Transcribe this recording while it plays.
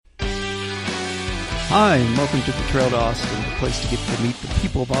Hi, and welcome to the Trail to Austin, the place to get to meet the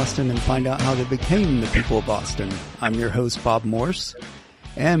people of Austin and find out how they became the people of Austin. I'm your host, Bob Morse,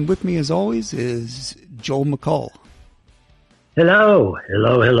 and with me, as always, is Joel McCall. Hello.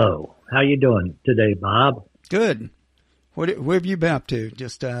 How you doing today, Bob? Good. What have you been up to?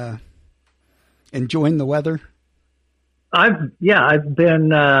 Just enjoying the weather? I've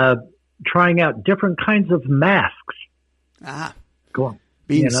been trying out different kinds of masks. Go on.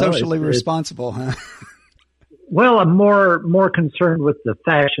 Being socially responsible, huh? Well, I'm more concerned with the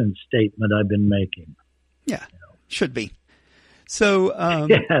fashion statement I've been making. Yeah, should be. So,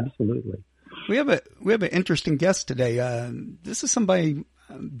 yeah, absolutely. We have an interesting guest today. This is somebody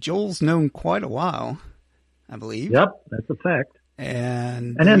Joel's known quite a while, I believe. Yep, that's a fact.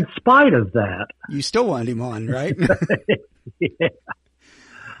 And in spite of that, you still want him on, right? Yeah.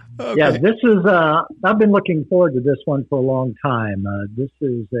 Okay. Yeah, this is, I've been looking forward to this one for a long time. This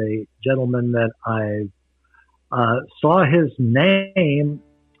is a gentleman that I saw his name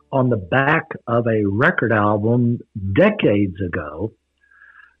on the back of a record album decades ago.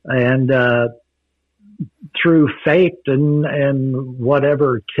 And through fate and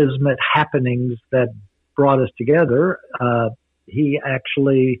whatever kismet happenings that brought us together, he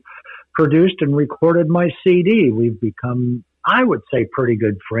actually produced and recorded my CD. We've become, I would say, pretty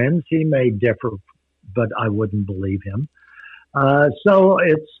good friends. He may differ, but I wouldn't believe him. So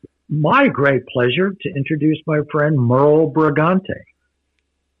it's my great pleasure to introduce my friend Merle Brigante.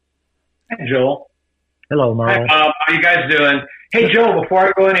 Hey, Joel. Hello, Merle. Hi, Bob. How you guys doing? Hey, Joel, before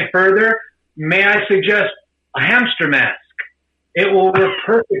I go any further, may I suggest a hamster mask? It will work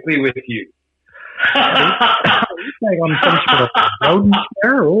perfectly with you. You think I'm some sort of rodent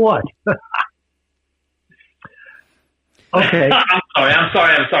there or what? Okay. I'm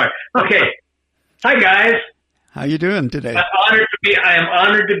sorry. Okay. Hi, guys. How you doing today? I am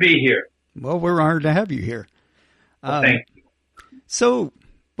honored to be here. Well, we're honored to have you here. Thank you. So,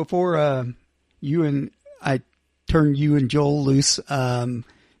 before I turn you and Joel loose, I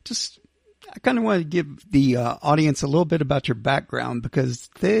kind of want to give the audience a little bit about your background because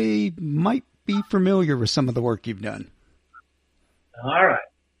they might be familiar with some of the work you've done. All right.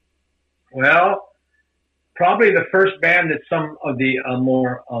 Well, probably the first band that some of the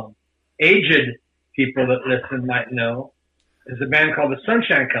more aged people that listen might know is a band called the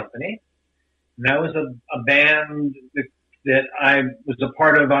Sunshine Company. And that was a band that I was a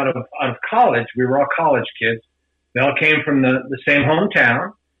part of out of college. We were all college kids. We all came from the same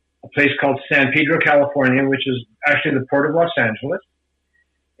hometown, a place called San Pedro, California, which is actually the port of Los Angeles.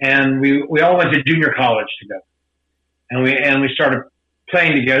 And we all went to junior college together. And we started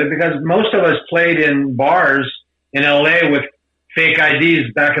playing together because most of us played in bars in LA with fake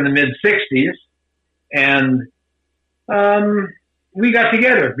IDs back in the mid 60s. And, we got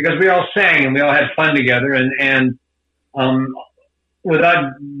together because we all sang and we all had fun together. And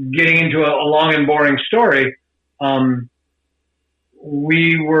without getting into a long and boring story,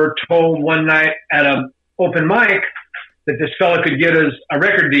 we were told one night at an open mic that this fella could get us a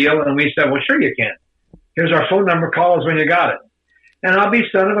record deal. And we said, well, sure you can. Here's our phone number. Call us when you got it. And I'll be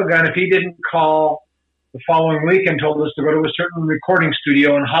son of a gun if he didn't call the following week and told us to go to a certain recording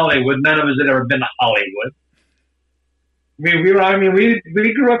studio in Hollywood. None of us had ever been to Hollywood. We grew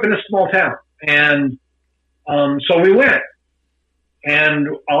up in a small town. And so we went. And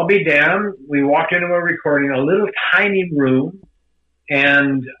I'll be damned, we walked into a recording, a little tiny room,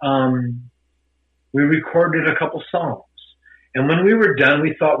 and we recorded a couple songs. And when we were done,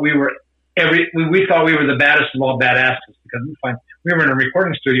 we thought we were the baddest of all badasses because we were in a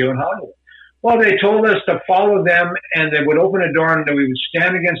recording studio in Hollywood. Well, they told us to follow them, and they would open a door, and we would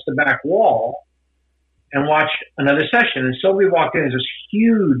stand against the back wall and watch another session. And so we walked in. There's this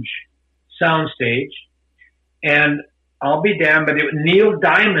huge sound stage, and I'll be damned, but Neil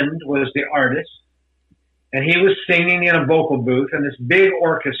Diamond was the artist, and he was singing in a vocal booth, and this big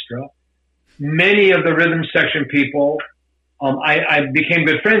orchestra. Many of the rhythm section people I became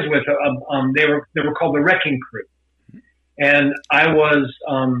good friends with. They were called the Wrecking Crew. And I was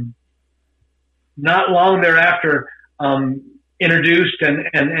not long thereafter introduced and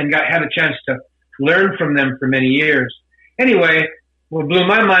had a chance to learn from them for many years. Anyway, what blew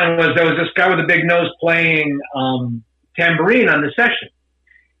my mind was there was this guy with a big nose playing tambourine on the session.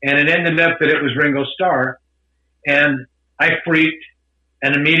 And it ended up that it was Ringo Starr. And I freaked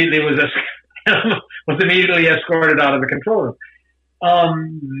and immediately was immediately escorted out of the control room.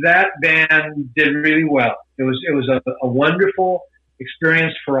 That band did really well. It was a wonderful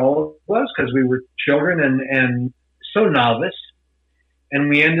experience for all of us because we were children and so novice. And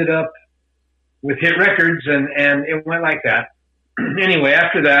we ended up with hit records and it went like that. Anyway,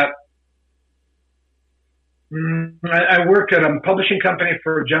 after that, I worked at a publishing company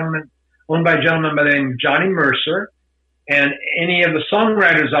for a gentleman, owned by a gentleman by the name of Johnny Mercer. And any of the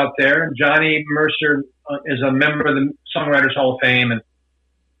songwriters out there, Johnny Mercer is a member of the Songwriters Hall of Fame and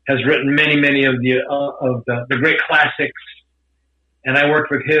has written many of the great classics. And I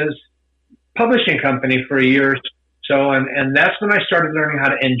worked with his publishing company for a year or so, and that's when I started learning how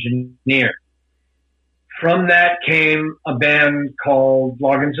to engineer. From that came a band called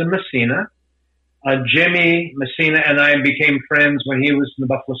Loggins and Messina. Jimmy Messina and I became friends when he was in the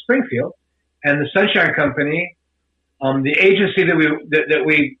Buffalo Springfield, and the Sunshine Company, the agency that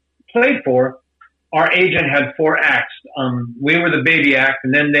we played for. Our agent had 4 acts. We were the baby act,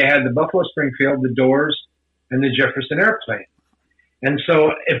 and then they had the Buffalo Springfield, the Doors, and the Jefferson Airplane. And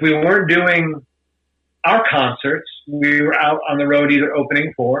so if we weren't doing our concerts, we were out on the road either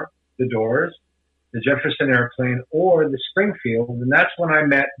opening for the Doors, the Jefferson Airplane, or the Springfield, and that's when I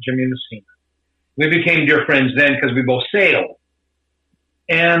met Jimmy Messina. We became dear friends then because we both sailed.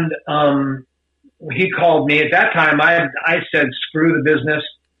 And he called me. At that time, I said, screw the business.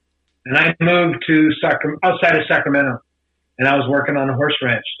 And I moved to outside of Sacramento. And I was working on a horse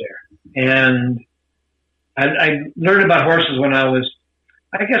ranch there. And I learned about horses when I was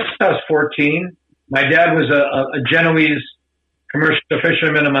 14. My dad was a Genoese commercial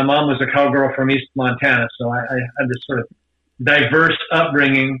fisherman, and my mom was a cowgirl from East Montana. So I had this sort of diverse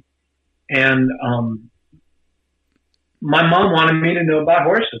upbringing. And my mom wanted me to know about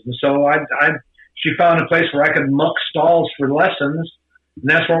horses. And so she found a place where I could muck stalls for lessons. And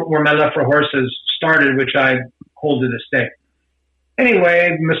that's where my love for horses started, which I hold to this day.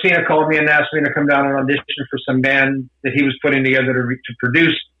 Anyway, Messina called me and asked me to come down and audition for some band that he was putting together to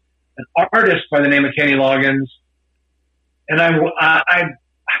produce an artist by the name of Kenny Loggins. And I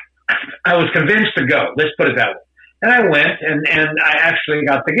was convinced to go. Let's put it that way. And I went, and I actually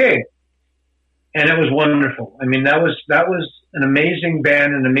got the gig. And it was wonderful. I mean, that was an amazing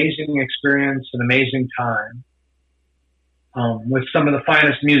band, an amazing experience, an amazing time with some of the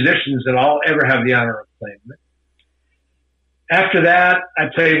finest musicians that I'll ever have the honor of playing with. After that, I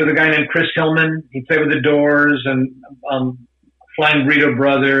played with a guy named Chris Hillman. He played with the Doors and Flying Burrito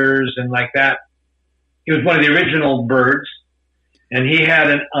Brothers and like that. He was one of the original Byrds, and he had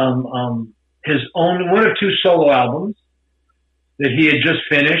his own one of 2 solo albums that he had just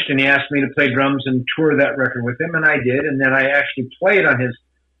finished, and he asked me to play drums and tour that record with him, and I did. And then I actually played on his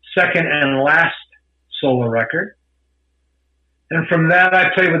second and last solo record. And from that,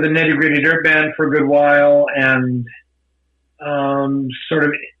 I played with the Nitty Gritty Dirt Band for a good while, and sort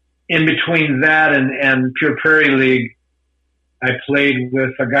of in between that and Pure Prairie League, I played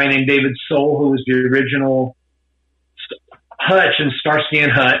with a guy named David Soul, who was the original Hutch and Starsky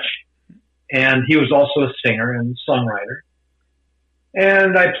and Hutch, and he was also a singer and songwriter.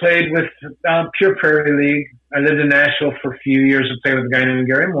 And I played with Pure Prairie League. I lived in Nashville for a few years and played with a guy named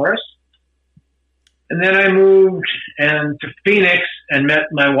Gary Morris. And then I moved to Phoenix and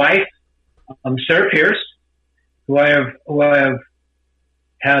met my wife, Sarah Pierce, who I have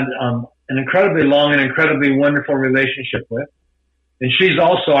had an incredibly long and incredibly wonderful relationship with. And she's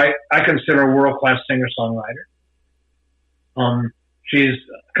also, I consider a world-class singer-songwriter. She's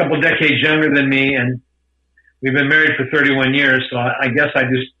a couple decades younger than me, and we've been married for 31 years, so I guess I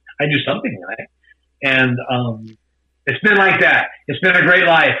do something right. And it's been like that. It's been a great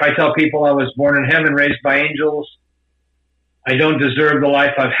life. I tell people I was born in heaven, raised by angels. I don't deserve the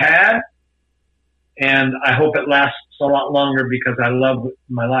life I've had, and I hope it lasts a lot longer because I love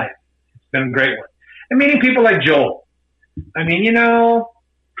my life. It's been a great one. And meeting people like Joel. I mean, you know,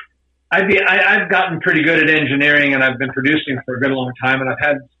 I've gotten pretty good at engineering, and I've been producing for a good long time, and I've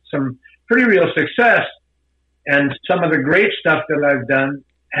had some pretty real success. And some of the great stuff that I've done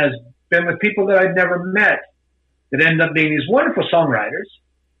has been with people that I've never met that end up being these wonderful songwriters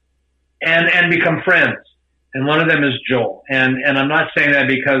and become friends. And one of them is Joel. And I'm not saying that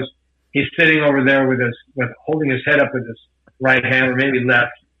because he's sitting over there with holding his head up with his right hand or maybe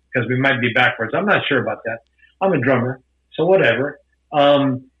left because we might be backwards. I'm not sure about that. I'm a drummer, so whatever.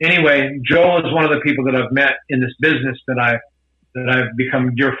 Anyway, Joel is one of the people that I've met in this business that I've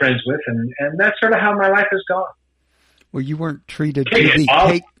become dear friends with, and that's sort of how my life has gone. Well, you weren't treated to the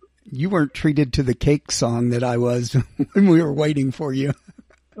cake. You weren't treated to the cake song that I was when we were waiting for you.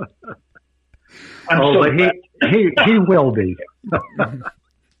 But he will be.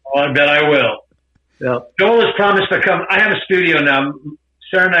 Oh, I bet I will. Yep. Joel has promised to come. I have a studio now.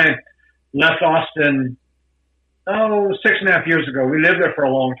 Sarah and I left Austin 6.5 years ago. We lived there for a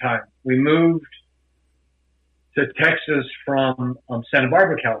long time. We moved to Texas from Santa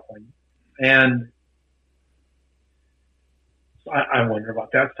Barbara, California. And I wonder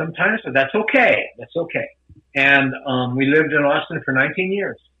about that sometimes, but that's okay. That's okay. And we lived in Austin for 19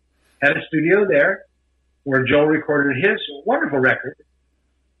 years. Had a studio there where Joel recorded his wonderful record.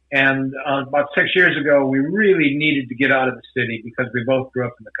 And about 6 years ago, we really needed to get out of the city because we both grew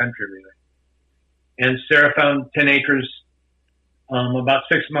up in the country, really. And Sarah found 10 acres about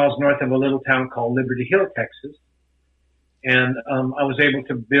 6 miles north of a little town called Liberty Hill, Texas. And I was able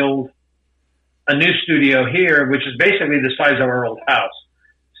to build a new studio here, which is basically the size of our old house.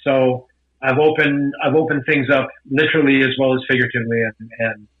 So I've opened things up literally as well as figuratively,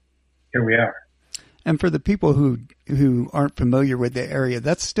 and here we are. And for the people who aren't familiar with the area,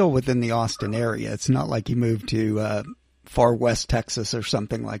 that's still within the Austin area. It's not like you moved to far west Texas or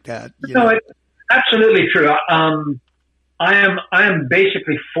something like that. No, it's absolutely true. I am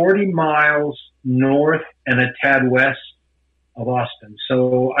basically 40 miles north and a tad west of Austin.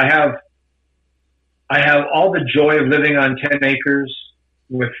 So I have all the joy of living on 10 acres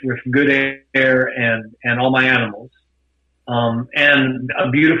with good air and all my animals, and a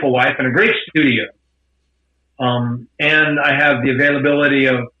beautiful wife and a great studio. And I have the availability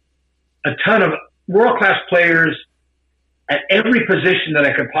of a ton of world-class players at every position that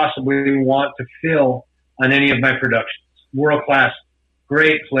I could possibly want to fill on any of my productions. World-class,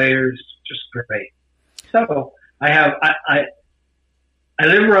 great players, just great. So I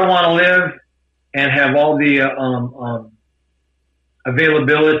live where I want to live and have all the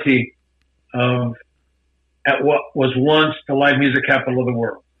availability at what was once the live music capital of the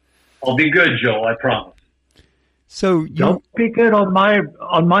world. I'll be good, Joel, I promise. So don't be good on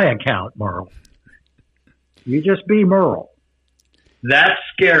my account, Merle. You just be Merle. That's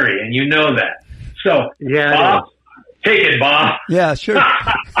scary, and you know that. So, yeah, Bob, take it, Bob. Yeah, sure.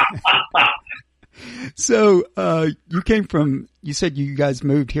 So you said you guys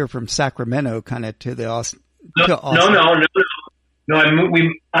moved here from Sacramento, kind of to Austin. No.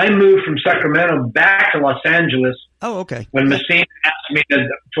 I moved from Sacramento back to Los Angeles. Oh, okay. When Messina asked me to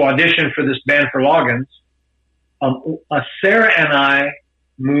audition for this band for Loggins, Sarah and I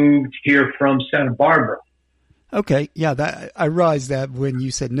moved here from Santa Barbara. Okay, yeah, I realized that when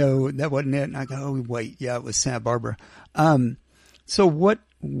you said no, that wasn't it. And I go, oh wait, yeah, it was Santa Barbara. So what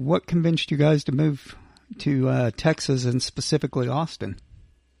convinced you guys to move to Texas and specifically Austin?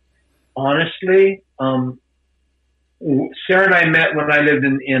 Honestly, Sarah and I met when I lived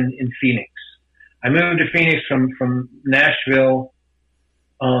in Phoenix. I moved to Phoenix from Nashville.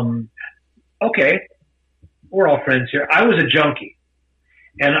 Okay, we're all friends here. I was a junkie,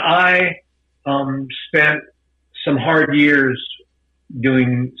 and I spent some hard years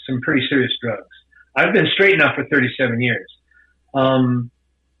doing some pretty serious drugs. I've been straight now for 37 years.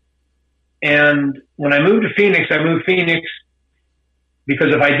 And when I moved to Phoenix,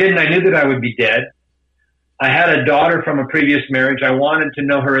 because if I didn't, I knew that I would be dead. I had a daughter from a previous marriage. I wanted to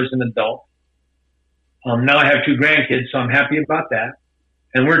know her as an adult. Now I have 2 grandkids, so I'm happy about that.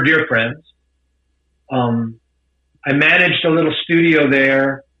 And we're dear friends. I managed a little studio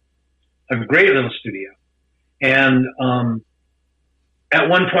there, a great little studio. And at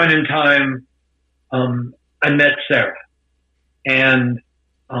one point in time, I met Sarah. And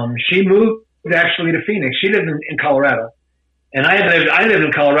she moved actually to Phoenix. She lived in Colorado. And I lived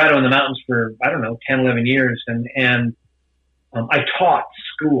in Colorado in the mountains for, 10, 11 years. And I taught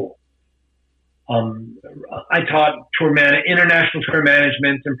school. I taught international tour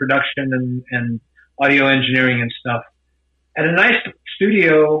management and production and audio engineering and stuff at a nice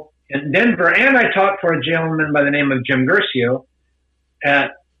studio in Denver. And I taught for a gentleman by the name of Jim Guercio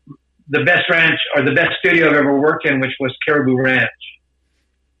at the best ranch or the best studio I've ever worked in, which was Caribou Ranch,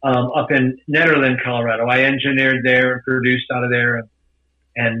 up in Nederland, Colorado. I engineered there and produced out of there.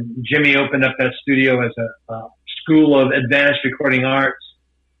 And Jimmy opened up that studio as a school of advanced recording arts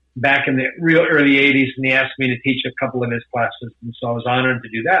back in the real early 80s. And he asked me to teach a couple of his classes. And so I was honored to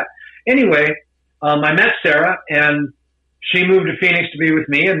do that. Anyway, I met Sarah and she moved to Phoenix to be with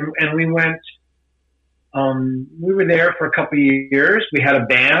me. And we went, we were there for a couple of years. We had a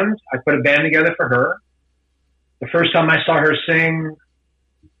band. I put a band together for her. The first time I saw her sing,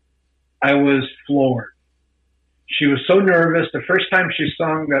 I was floored. She was so nervous. The first time she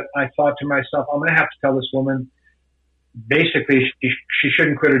sung that I thought to myself, I'm going to have to tell this woman, basically, she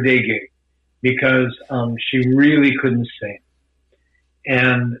shouldn't quit her day gig because she really couldn't sing.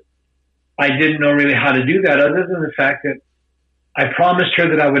 And I didn't know really how to do that other than the fact that I promised her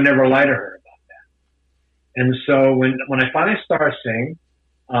that I would never lie to her about that. And so when I finally started singing,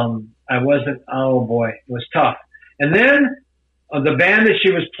 I wasn't, oh boy, it was tough. And then the band that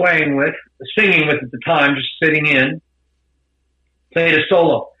she was singing with at the time, just sitting in, played a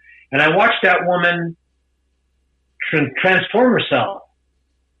solo. And I watched that woman transform herself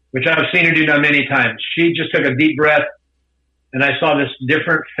which I've seen her do now many times. She just took a deep breath, and I saw this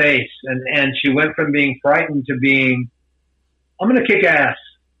different face, and she went from being frightened to being, I'm going to kick ass.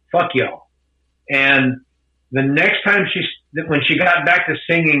 Fuck y'all. And the next time when she got back to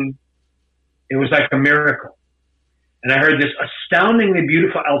singing, it was like a miracle. And I heard this astoundingly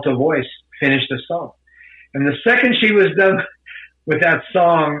beautiful alto voice finish the song. And the second she was done with that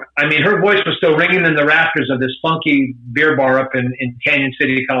song, I mean, her voice was still ringing in the rafters of this funky beer bar up in Canyon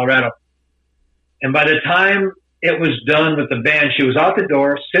City, Colorado. And by the time it was done with the band, she was out the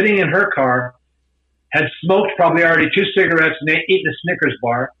door, sitting in her car, had smoked probably already 2 cigarettes and eaten a Snickers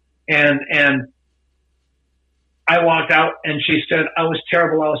bar. And I walked out, and she said, I was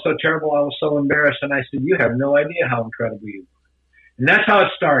terrible. I was so terrible. I was so embarrassed. And I said, you have no idea how incredible you are. And that's how it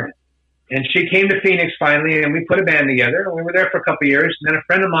started. And she came to Phoenix finally, and we put a band together. And we were there for a couple of years. And then a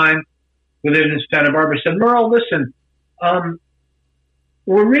friend of mine who lived in Santa Barbara said, Merle, listen,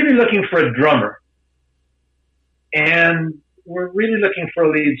 we're really looking for a drummer. And we're really looking for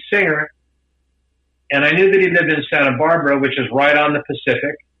a lead singer. And I knew that he lived in Santa Barbara, which is right on the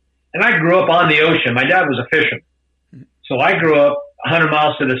Pacific. And I grew up on the ocean. My dad was a fisherman. So I grew up 100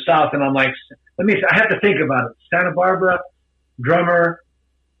 miles to the south, and I'm like, I have to think about it. Santa Barbara, drummer,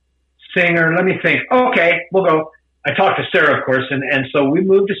 singer. Let me think. Okay, we'll go. I talked to Sarah, of course, and so we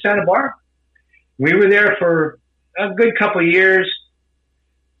moved to Santa Barbara. We were there for a good couple of years.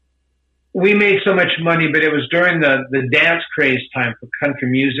 We made so much money, but it was during the dance craze time for country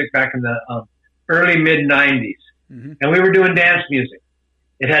music back in the early, mid-'90s. Mm-hmm. And we were doing dance music.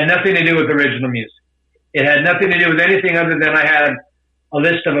 It had nothing to do with original music. It had nothing to do with anything other than I had a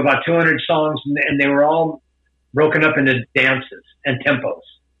list of about 200 songs, and they were all broken up into dances and tempos.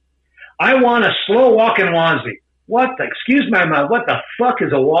 I want a slow walking onesie. Excuse my mouth, what the fuck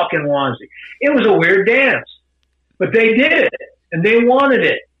is a walking onesie? It was a weird dance, but they did it, and they wanted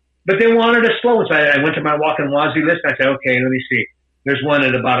it, but they wanted a slow one. So I went to my walking onesie list, and I said, okay, let me see. There's one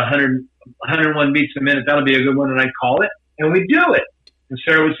at about 101 beats a minute. That'll be a good one, and I'd call it, and we'd do it. And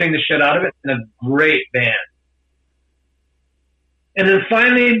Sarah would sing the shit out of it, and a great band. And then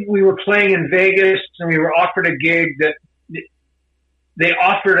finally, we were playing in Vegas, and we were offered a gig that they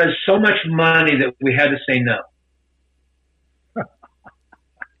offered us so much money that we had to say no.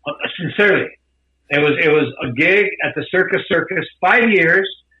 Sincerely. It was a gig at the Circus, 5 years,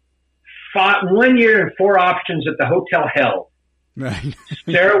 1 year and 4 options at the Hotel Hell. Right.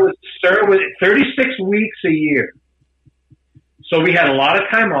 Sarah was 36 weeks a year. So we had a lot of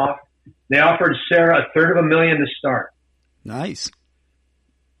time off. They offered Sarah $350,000 to start. Nice.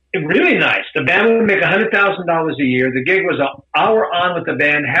 Really nice. The band would make $100,000 a year. The gig was an hour on with the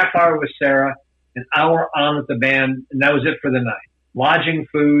band, half hour with Sarah, an hour on with the band, and that was it for the night. Lodging,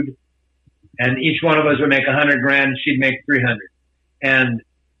 food, and each one of us would make $100,000, and she'd make $300,000. And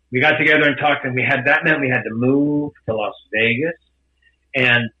we got together and talked, and that meant we had to move to Las Vegas,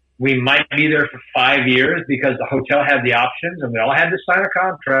 and we might be there for 5 years because the hotel had the options, and we all had to sign a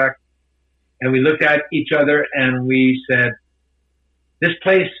contract. And we looked at each other and we said, this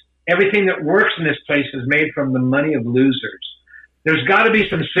place, everything that works in this place is made from the money of losers. There's got to be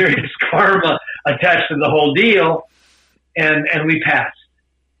some serious karma attached to the whole deal. And we passed.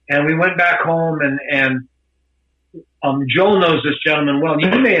 And we went back home, and Joel knows this gentleman well. You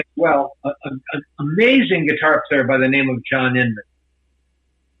may as well. An amazing guitar player by the name of John Inman.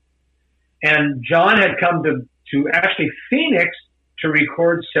 And John had come to actually Phoenix to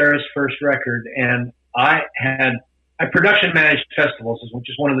record Sarah's first record. And I production managed festivals, which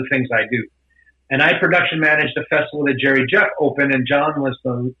is one of the things I do. And I production managed a festival that Jerry Jeff opened, and John was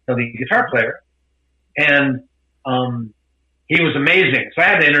the lead guitar player. And he was amazing. So I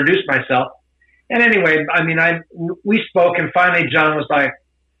had to introduce myself. And anyway, I mean, we spoke, and finally John was like,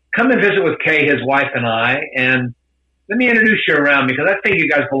 come and visit with Kay, his wife, and I, and let me introduce you around because I think you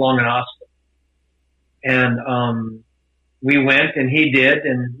guys belong in Austin. And we went, and he did,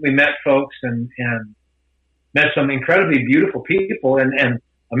 and we met folks and met some incredibly beautiful people and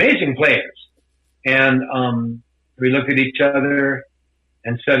amazing players. And we looked at each other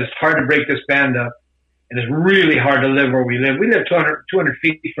and said, it's hard to break this band up, and it's really hard to live where we live. We live 200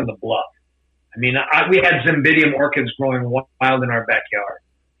 feet from the bluff. I mean, we had Zymbidium orchids growing wild in our backyard.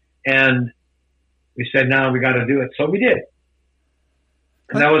 And we said, no, we got to do it. So we did.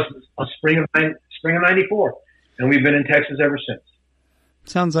 And that was spring of 94. And we've been in Texas ever since.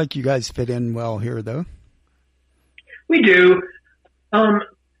 Sounds like you guys fit in well here, though. We do. When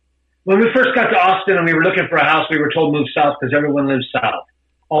we first got to Austin and we were looking for a house, we were told move south because everyone lives south.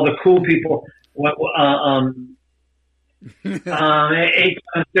 All the cool people. 816,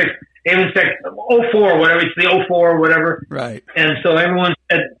 04, whatever. It's the 04 or whatever. Right. And so everyone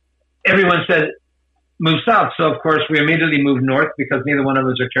said, everyone said, move south. So, of course, we immediately moved north because neither one of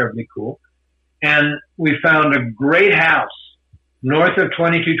us are terribly cool. And we found a great house north of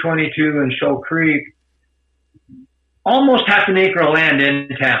 2222 in Shoal Creek, almost half an acre of land in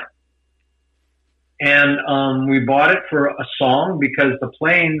town. And we bought it for a song because the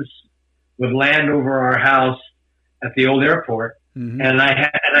planes would land over our house at the old airport. Mm-hmm. And I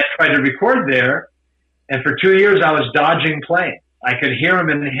tried to record there. And for 2 years, I was dodging planes. I could hear them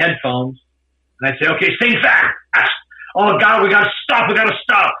in the headphones. And I'd say, okay, sing fast. Oh, God, we got to stop. We got to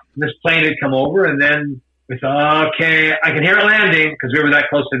stop. And this plane had come over. And then we thought, okay, I can hear it landing because we were that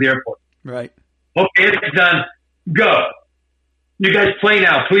close to the airport. Right. Okay, it's done. Go. You guys play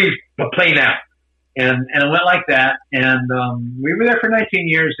now, please, but play now. And it went like that. And we were there for 19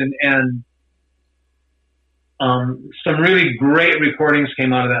 years. And some really great recordings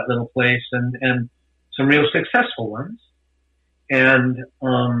came out of that little place and some real successful ones. And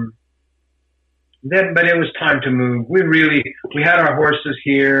but it was time to move. We had our horses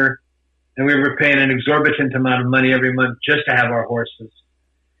here, and we were paying an exorbitant amount of money every month just to have our horses.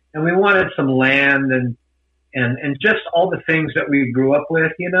 And we wanted some land and just all the things that we grew up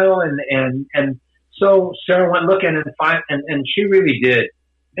with, you know, and so Sarah went looking and she really did.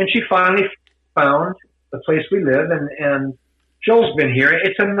 And she finally found the place we live, and Joel's been here.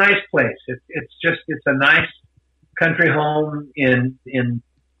 It's a nice place. It's a nice country home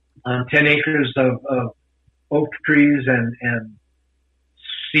on 10 acres of oak trees and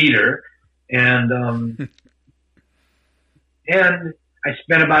cedar. And I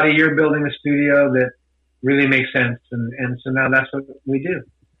spent about a year building a studio that really makes sense. And so now that's what we do.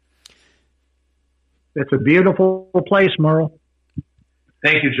 It's a beautiful place, Merle.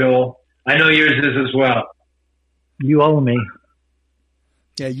 Thank you, Joel. I know yours is as well. You owe me.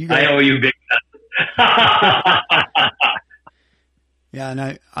 Yeah, I owe you big time. Yeah,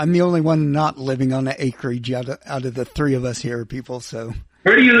 and I'm the only one not living on the acreage out of the three of us here, people. So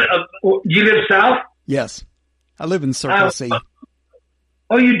where do you live south? Yes, I live in Circle C.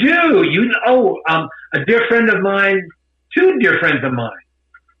 Oh, you do? A dear friend of mine, two dear friends of mine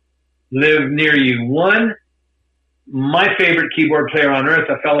live near you. One, my favorite keyboard player on earth,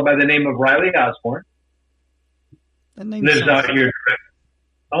 a fellow by the name of Riley Osborne, lives out your direction.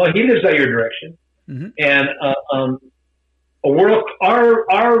 Oh, he lives out your direction. Mm-hmm. And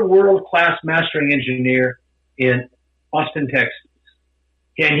our world-class mastering engineer in Austin, Texas.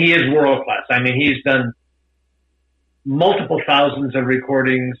 And he is world-class. I mean, he's done multiple thousands of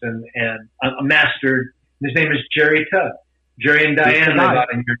recordings and mastered. His name is Jerry Tubb. Jerry and Diane live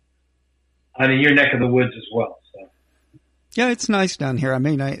out in your neck of the woods as well. So. Yeah, it's nice down here. I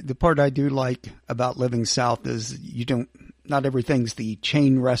mean, the part I do like about living south is not everything's the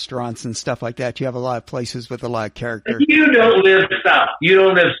chain restaurants and stuff like that. You have a lot of places with a lot of character. You don't live south. You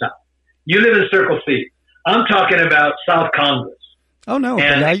live in Circle C. I'm talking about South Congress. Oh, no,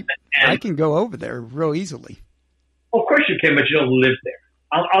 but I can go over there real easily. Well, of course you can, but you don't live there.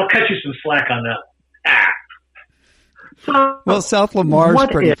 I'll cut you some slack on that. Well, South Lamar's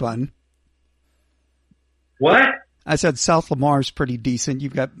pretty fun. What? I said South Lamar's pretty decent.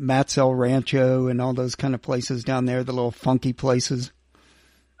 You've got Matt's El Rancho and all those kind of places down there, the little funky places.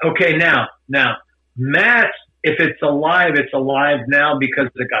 Okay, now, Matt's, if it's alive now because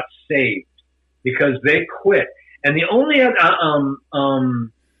it got saved, because they quit. And the only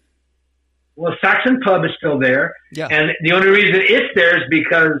Saxon Pub is still there. Yeah. And the only reason it's there is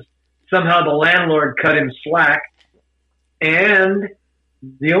because somehow the landlord cut him slack. And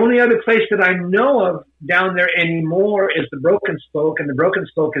the only other place that I know of down there anymore is the Broken Spoke, and the Broken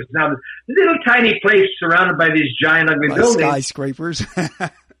Spoke is now this little tiny place surrounded by these giant ugly buildings, skyscrapers. and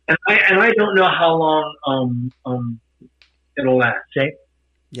I don't know how long it'll last. Jake?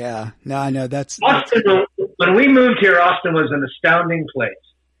 Yeah, no, I know that's Austin. When we moved here, Austin was an astounding place,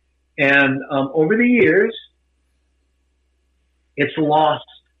 and over the years, it's lost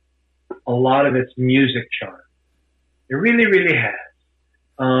a lot of its music charm. It really, really has.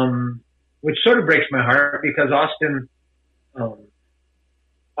 Which sort of breaks my heart because Austin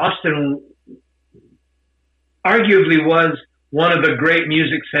arguably was one of the great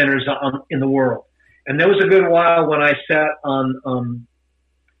music centers in the world. And there was a good while when I sat on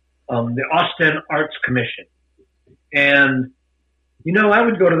the Austin Arts Commission. And, I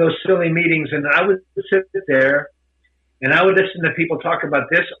would go to those silly meetings and I would sit there and I would listen to people talk about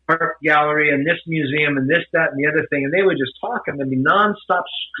this art gallery and this museum and this, that, and the other thing. And they would just talk, and there'd be nonstop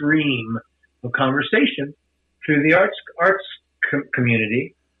stream of conversation through the arts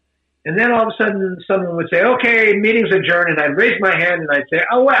community. And then all of a sudden, someone would say, okay, meeting's adjourned. And I'd raise my hand and I'd say,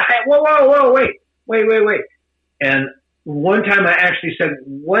 oh, whoa, wait. And one time I actually said,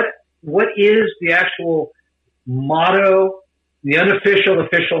 what what is the actual motto, the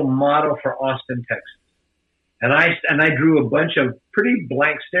official motto for Austin, Texas? And I drew a bunch of pretty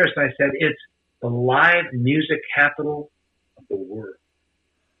blank stares, and I said, it's the live music capital of the world.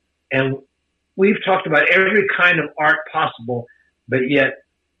 And we've talked about every kind of art possible, but yet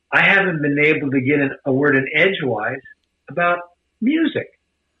I haven't been able to get a word in edgewise about music.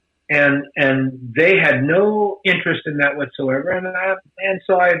 And they had no interest in that whatsoever. And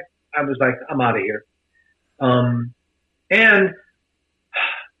so I was like, I'm out of here. And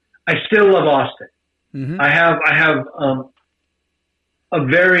I still love Austin. Mm-hmm. I have a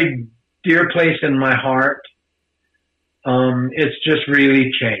very dear place in my heart. It's just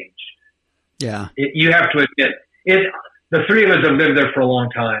really changed. Yeah. You have to admit it. The three of us have lived there for a long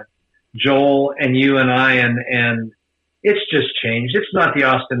time. Joel and you and I, and it's just changed. It's not the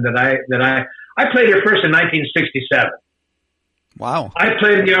Austin that I played here first in 1967. Wow.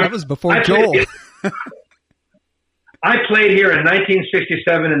 That was before Joel. I played here in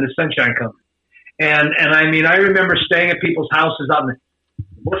 1967 in the Sunshine Company. And I mean, I remember staying at people's houses out in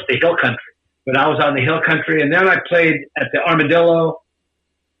the hill country, but I was out in the hill country. And then I played at the Armadillo.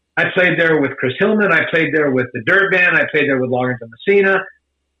 I played there with Chris Hillman. I played there with the Dirt Band. I played there with Lawrence and Messina.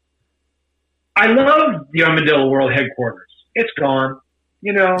 I love the Armadillo World Headquarters. It's gone,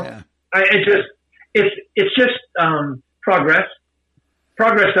 Yeah. It's just progress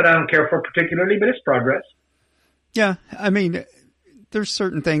that I don't care for particularly, but it's progress. Yeah, I mean, there's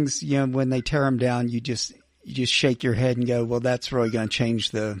certain things, when they tear them down, you just shake your head and go, well, that's really going to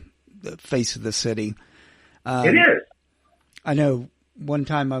change the face of the city. It is. I know one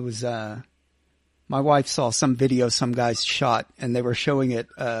time I was, my wife saw some video some guys shot, and they were showing it.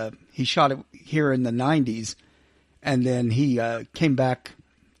 He shot it here in the 90s, and then he came back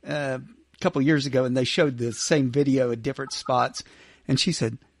a couple years ago, and they showed the same video at different spots. And she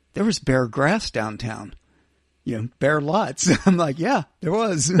said, there was bare grass downtown. Bare lots. I'm like, yeah, there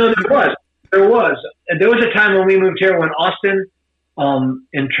was. No, there was. And there was a time when we moved here when Austin,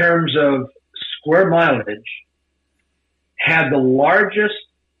 in terms of square mileage, had the largest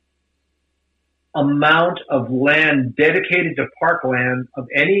amount of land dedicated to parkland of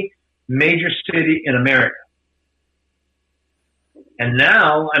any major city in America. And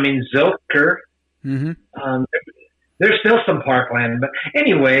now, I mean, Zilker, mm-hmm. There's still some parkland, but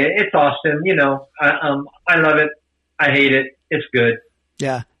anyway, it's Austin. I love it. I hate it. It's good.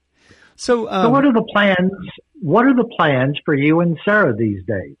 Yeah. So what are the plans? What are the plans for you and Sarah these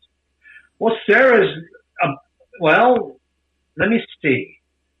days? Well, Sarah's. Let me see.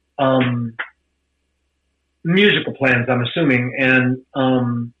 Musical plans, I'm assuming, and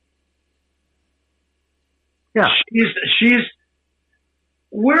yeah,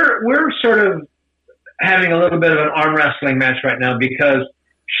 we're sort of having a little bit of an arm wrestling match right now because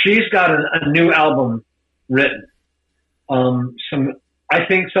she's got a new album written. I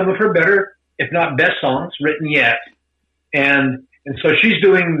think some of her better, if not best songs written yet. And so she's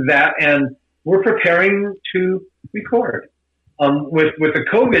doing that, and we're preparing to record. With the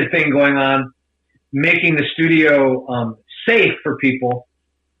COVID thing going on, making the studio safe for people,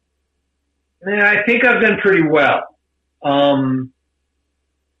 and I think I've done pretty well.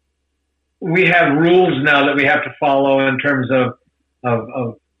 We have rules now that we have to follow in terms of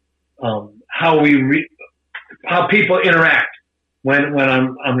how how people interact when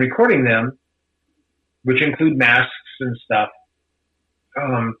I'm recording them, which include masks and stuff.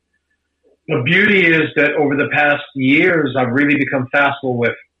 The beauty is that over the past years, I've really become facile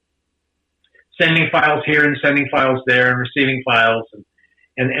with sending files here and sending files there and receiving files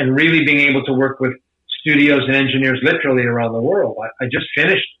and really being able to work with studios and engineers literally around the world. I just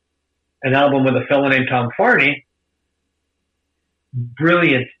finished an album with a fellow named Tom Farney,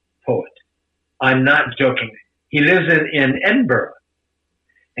 brilliant poet. I'm not joking. He lives in Edinburgh,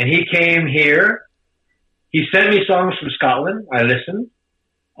 and he came here. He sent me songs from Scotland. I listened,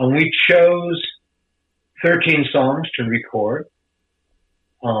 and we chose 13 songs to record.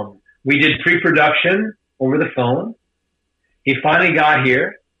 We did pre-production over the phone. He finally got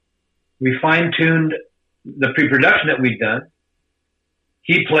here. We fine-tuned the pre-production that we'd done.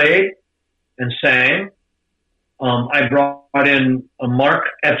 He played and sang. I brought in Mark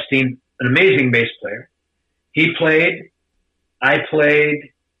Epstein, an amazing bass player. He played. I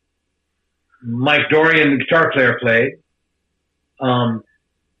played. Mike Dorian, the guitar player, played. Tom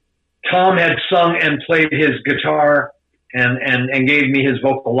had sung and played his guitar and gave me his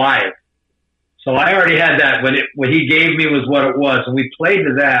vocal live. So I already had that. What he gave me was what it was, and we played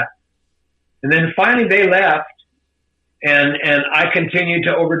to that. And then finally they left, and I continued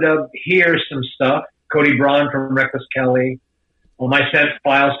to overdub here some stuff. Cody Braun from Reckless Kelly, I sent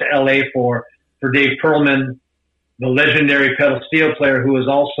files to LA for Dave Pearlman, the legendary pedal steel player who has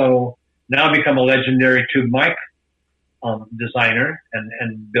also now become a legendary tube mic designer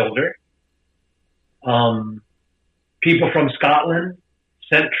and builder. People from Scotland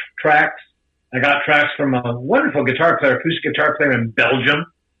sent tracks. I got tracks from a wonderful guitar player, acoustic guitar player in Belgium.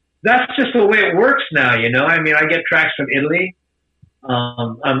 That's just the way it works now, you know. I mean, I get tracks from Italy.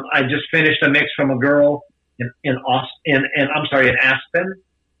 I just finished a mix from a girl in Aspen.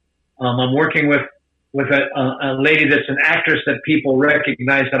 I'm working with a lady that's an actress that people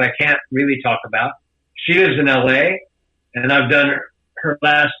recognize that I can't really talk about. She lives in LA, and I've done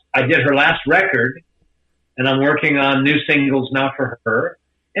I did her last record, and I'm working on new singles now for her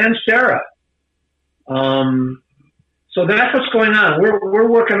and Sarah. So that's what's going on. We're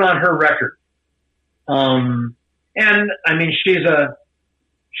working on her record. And I mean, she's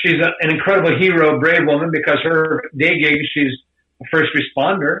an incredible hero, brave woman, because her day gig, she's a first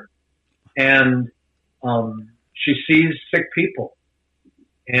responder, and she sees sick people,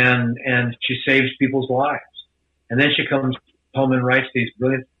 and she saves people's lives. And then she comes home and writes these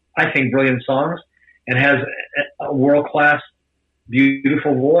brilliant songs, and has a world-class,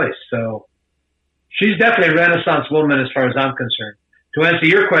 beautiful voice. So she's definitely a Renaissance woman as far as I'm concerned. To answer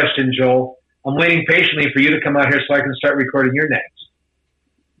your question, Joel, I'm waiting patiently for you to come out here so I can start recording your next.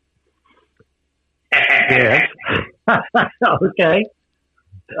 Yeah. Okay.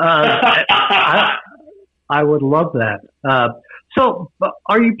 I would love that. So,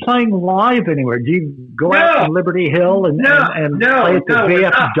 are you playing live anywhere? Do you go out to Liberty Hill and play at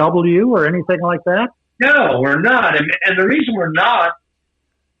the VFW or anything like that? No, we're not. And the reason we're not,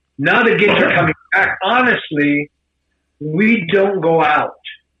 now the gigs are coming back, honestly, we don't go out.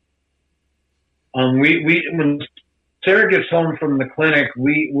 When Sarah gets home from the clinic,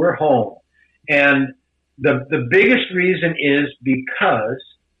 we're home. And the biggest reason is because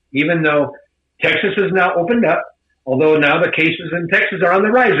even though Texas has now opened up, although now the cases in Texas are on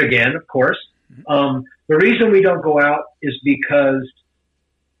the rise again, of course, the reason we don't go out is because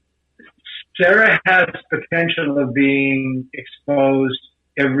Sarah has potential of being exposed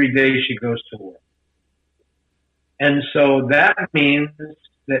every day she goes to work. And so that means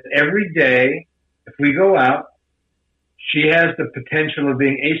that every day, if we go out, she has the potential of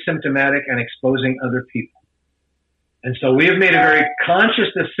being asymptomatic and exposing other people. And so we have made a very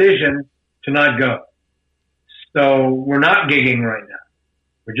conscious decision to not go. So we're not gigging right now.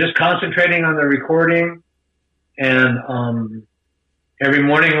 We're just concentrating on the recording. And every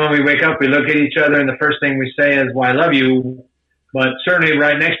morning when we wake up, we look at each other, and the first thing we say is, well, I love you. But certainly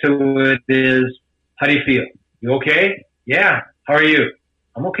right next to it is, how do you feel? You okay? Yeah. How are you?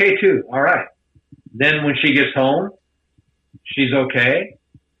 I'm okay too. All right. Then when she gets home, she's okay.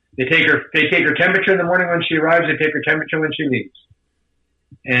 They take her temperature in the morning when she arrives. They take her temperature when she leaves.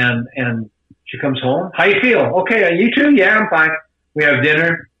 And she comes home. How you feel? Okay. Are you too? Yeah, I'm fine. We have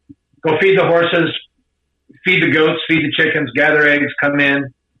dinner. Go feed the horses, feed the goats, feed the chickens, gather eggs, come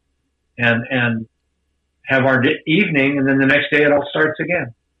in and have our evening. And then the next day it all starts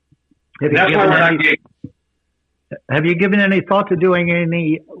again. That's why we're not gigging. Have you given any thought to doing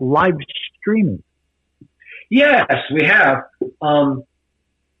any live streaming? Yes, we have.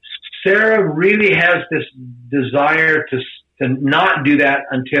 Sarah really has this desire to not do that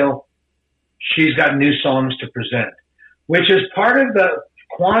until she's got new songs to present, which is part of the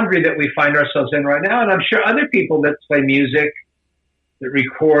quandary that we find ourselves in right now. And I'm sure other people that play music, that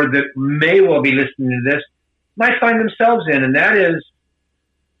record, that may well be listening to this, might find themselves in. And that is,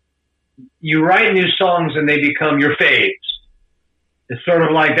 you write new songs and they become your faves. It's sort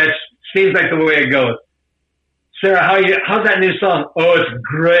of like, that seems like the way it goes. Sarah, how's that new song? Oh, it's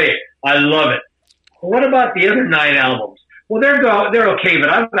great. I love it. Well, what about the other 9 albums? Well, they're okay, but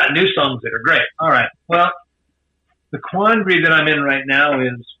I've got new songs that are great. All right. Well, the quandary that I'm in right now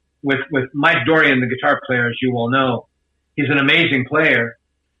is with Mike Dorian, the guitar player, as you all know. He's an amazing player.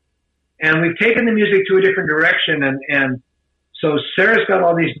 And we've taken the music to a different direction. And so Sarah's got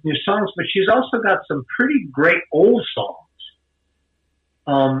all these new songs, but she's also got some pretty great old songs.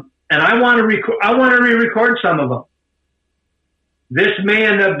 And I want to re-record some of them. This may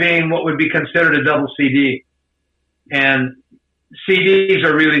end up being what would be considered a double CD. And CDs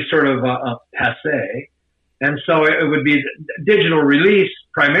are really sort of passé. And so it would be digital release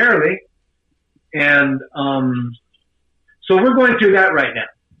primarily. And so we're going through that right now.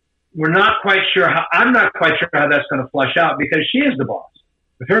 I'm not quite sure how that's going to flush out, because she is the boss.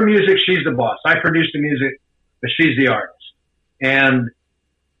 With her music, she's the boss. I produce the music, but she's the artist. And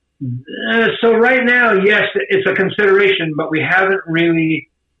so right now, yes, it's a consideration, but we haven't really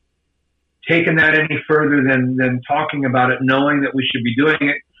taken that any further than talking about it, knowing that we should be doing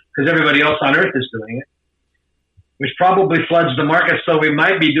it because everybody else on earth is doing it, which probably floods the market. So we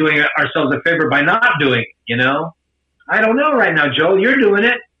might be doing ourselves a favor by not doing it, I don't know right now, Joel. You're doing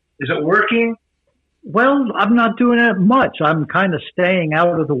it. Is it working? Well, I'm not doing it much. I'm kind of staying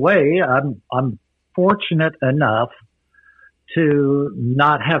out of the way. I'm fortunate enough to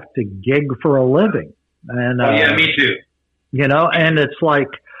not have to gig for a living. And yeah, me too. And it's like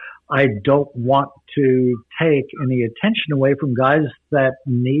I don't want to take any attention away from guys that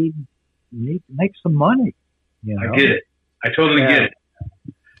need to make some money. I get it. I totally get it.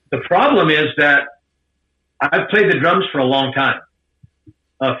 The problem is that I've played the drums for a long time,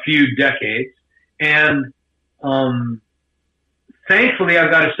 a few decades, and thankfully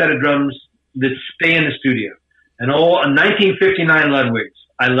I've got a set of drums that stay in the studio. A 1959 Ludwigs.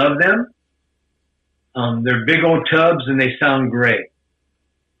 I love them. They're big old tubs and they sound great.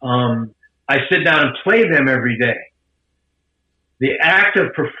 I sit down and play them every day. The act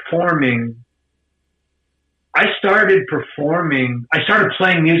of performing, I started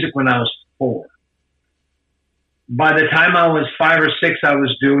playing music when I was 4. By the time I was 5 or 6, I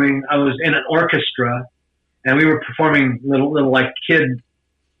was in an orchestra and we were performing little like kid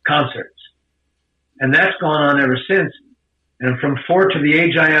concerts. And that's gone on ever since. And from 4 to the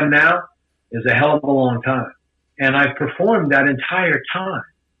age I am now is a hell of a long time. And I've performed that entire time.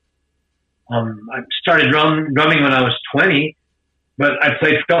 I started drumming when I was 20, but I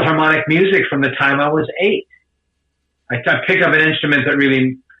played Philharmonic music from the time I was 8. I picked up an instrument that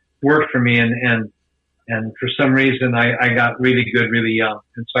really worked for me, and for some reason I got really good really young.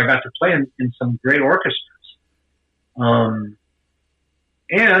 And so I got to play in some great orchestras. And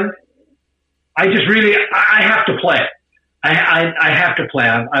I just really, I have to play. I have to play.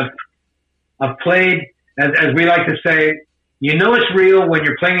 I've played, as we like to say, it's real when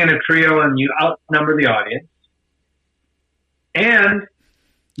you're playing in a trio and you outnumber the audience. And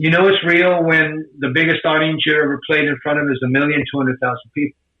it's real when the biggest audience you ever played in front of is 1,200,000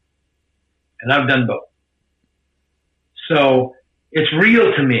 people. And I've done both. So it's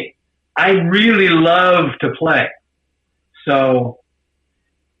real to me. I really love to play. So,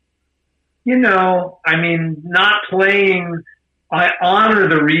 not playing, I honor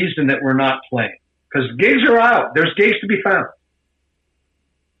the reason that we're not playing. Because gigs are out. There's gigs to be found.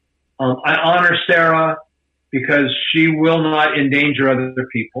 I honor Sarah because she will not endanger other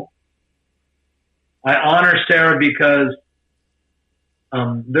people. I honor Sarah because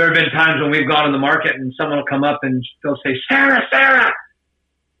there have been times when we've gone to the market and someone will come up and they'll say, Sarah!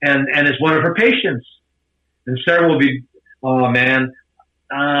 And it's one of her patients. And Sarah will be, oh man,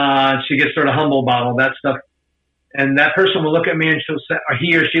 she gets sort of humble about all that stuff. And that person will look at me and she'll say, or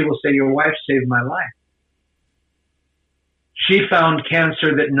he or she will say, your wife saved my life. She found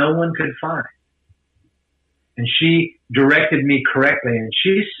cancer that no one could find. And she directed me correctly and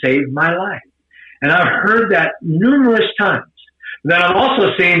she saved my life. And I've heard that numerous times. Then I've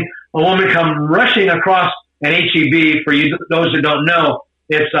also seen a woman come rushing across an HEB. For you, those who don't know,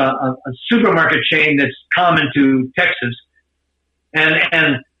 it's a supermarket chain that's common to Texas.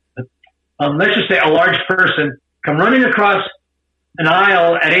 And let's just say a large person come running across an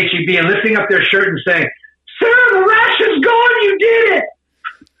aisle at HEB and lifting up their shirt and saying, Sarah, the rash is gone, you did it!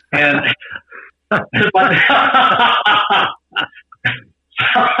 And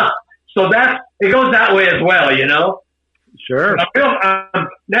so it goes that way as well, Sure.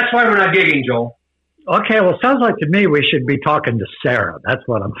 That's why we're not gigging, Joel. Okay, well, sounds like to me we should be talking to Sarah. That's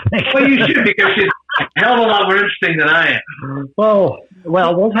what I'm thinking. Well, you should, because she's a hell of a lot more interesting than I am. Well,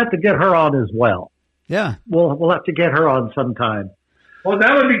 we'll have to get her on as well. Yeah. We'll have to get her on sometime. Well,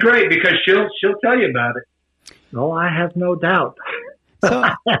 that would be great because she'll tell you about it. Oh, I have no doubt. So,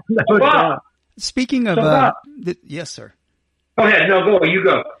 no doubt. Speaking of, yes, sir. Go ahead. No, go. You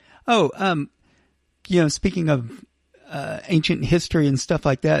go. Oh, speaking of ancient history and stuff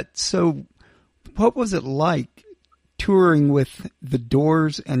like that. So, what was it like touring with the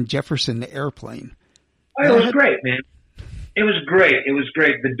Doors and Jefferson Airplane? Oh, it was great, man. It was great.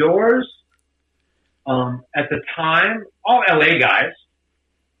 The Doors, at the time, all LA guys,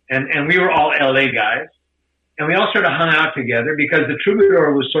 and we were all LA guys, and we all sort of hung out together because the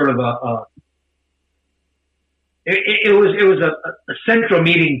Troubadour was sort of it was a central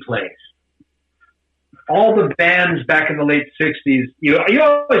meeting place. All the bands back in the late 60s, you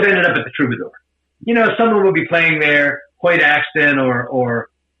always ended up at the Troubadour. Someone would be playing there, Hoyt Axton or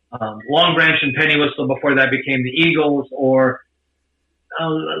Long Branch and Penny Whistle before that became the Eagles, or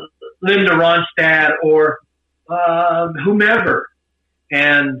Linda Ronstadt, or whomever.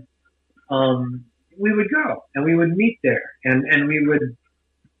 And we would go and we would meet there and we would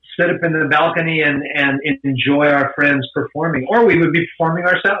sit up in the balcony and enjoy our friends performing, or we would be performing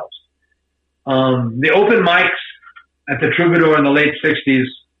ourselves. The open mics at the Troubadour in the late 60s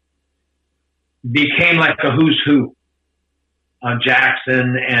became like a who's who.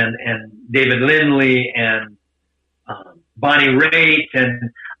 Jackson and David Lindley and Bonnie Raitt,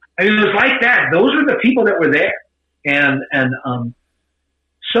 and I mean, it was like that. Those were the people that were there, and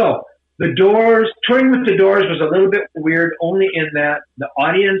so the Doors, touring with the Doors was a little bit weird, only in that the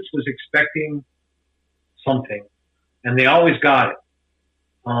audience was expecting something, and they always got it.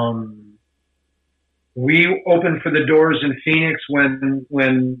 We opened for the Doors in Phoenix when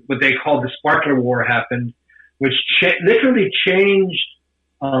what they called the Sparkler War happened, which literally changed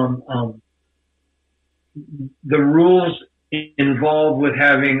the rules involved with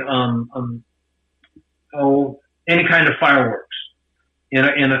having any kind of fireworks in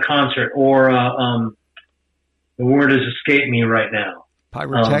a concert, or the word has escaped me right now.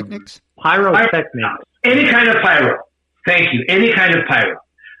 Pyrotechnics? Pyrotechnics. Any kind of pyro. Thank you. Any kind of pyro.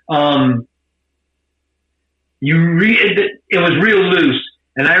 It was real loose,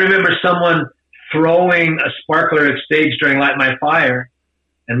 and I remember someone throwing a sparkler at stage during Light My Fire,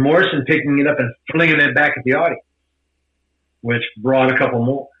 and Morrison picking it up and flinging it back at the audience, which brought a couple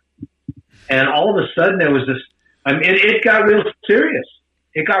more. And all of a sudden there was this, I mean, it got real serious.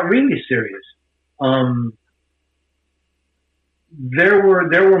 It got really serious. There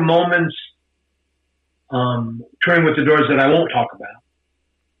were moments, touring with the Doors that I won't talk about,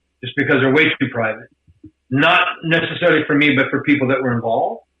 just because they're way too private. Not necessarily for me, but for people that were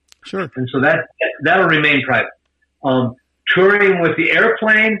involved. Sure. And so that'll remain private. Touring with the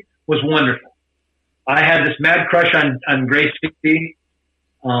Airplane was wonderful. I had this mad crush on Gracie. They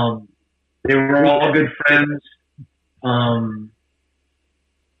were all good friends.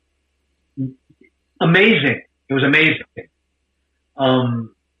 Amazing. It was amazing.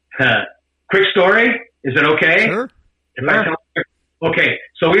 Quick story. Is it okay? Sure. Okay.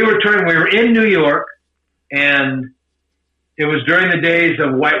 So we were in New York, and it was during the days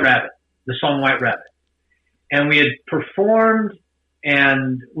of White Rabbit, the song White Rabbit. And we had performed,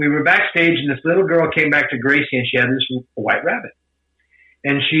 and we were backstage, and this little girl came back to Gracie, and she had this White Rabbit.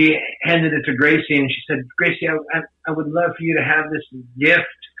 And she handed it to Gracie, and she said, Gracie, I would love for you to have this gift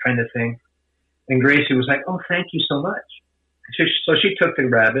kind of thing. And Gracie was like, oh, thank you so much. So she took the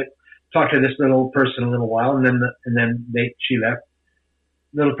rabbit, talked to this little person a little while, and then she left.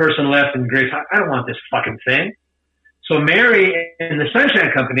 The little person left, and Gracie, I don't want this fucking thing. So Mary in the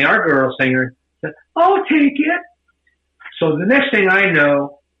Sunshine Company, our girl singer, said, I'll take it. So the next thing I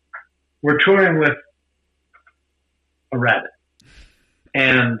know, we're touring with a rabbit.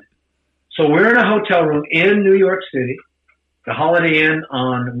 And so we're in a hotel room in New York City, the Holiday Inn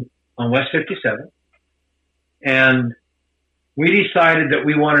on West 57. And we decided that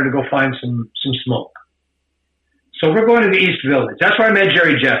we wanted to go find some smoke. So we're going to the East Village. That's where I met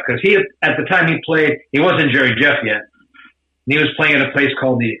Jerry Jeff, because at the time he wasn't Jerry Jeff yet. And he was playing at a place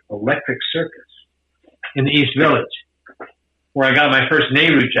called the Electric Circus in the East Village, where I got my first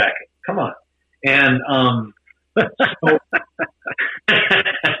Nehru jacket. Come on. And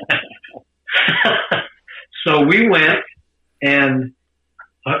so we went, and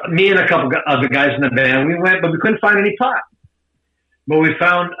me and a couple of the guys in the band, we went, but we couldn't find any pot. But we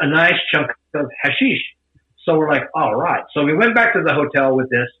found a nice chunk of hashish. So we're like, all right. So we went back to the hotel with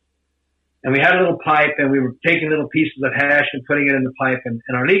this, and we had a little pipe, and we were taking little pieces of hash and putting it in the pipe. And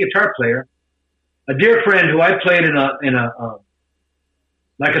our lead guitar player, a dear friend who I played in a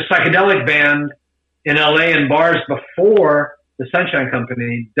like a psychedelic band in LA in bars before the Sunshine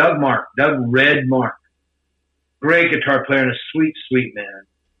Company, Doug Red Mark. Great guitar player and a sweet, sweet man.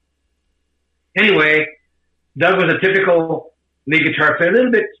 Anyway, Doug was a typical lead guitar player, a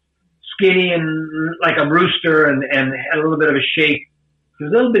little bit skinny and like a rooster, and had a little bit of a shake. He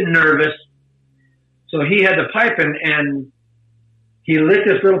was a little bit nervous. So he had the pipe, and he lit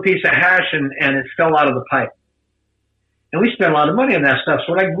this little piece of hash, and it fell out of the pipe. And we spent a lot of money on that stuff.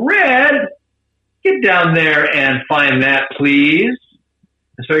 So we're like, Red, get down there and find that, please.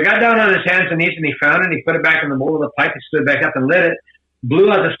 And so he got down on his hands and knees, and he found it, and he put it back in the bowl of the pipe. He stood back up and lit it, blew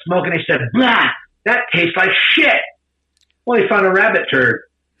out the smoke, and he said, blah, that tastes like shit. Well, he found a rabbit turd.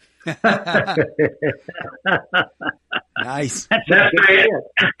 Nice. That's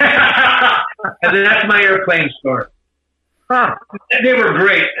my Airplane story. They were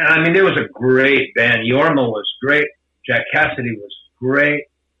great. I mean, there was a great band. Yorma was great. Jack Cassidy was great.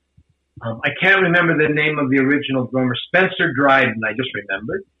 I can't remember the name of the original drummer. Spencer Dryden, I just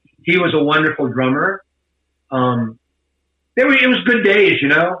remembered. He was a wonderful drummer. It was good days,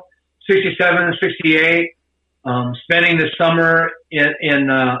 67, 68. spending the summer in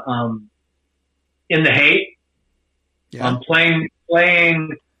the Haight, playing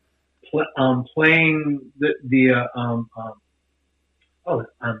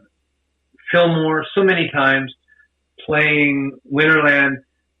Fillmore so many times, playing Winterland,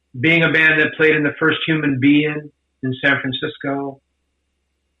 being a band that played in the first Human Being in San Francisco,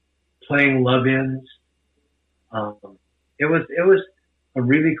 playing Love-Ins. It was a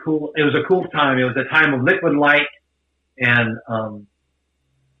really cool. It was a cool time. It was a time of liquid light and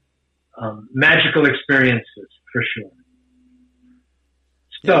magical experiences for sure.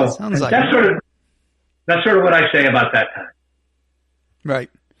 So that's sort of what I say about that time.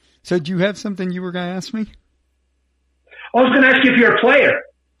 Right. So do you have something you were going to ask me? I was going to ask you if you're a player.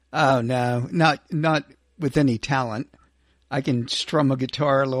 Oh no, not with any talent. I can strum a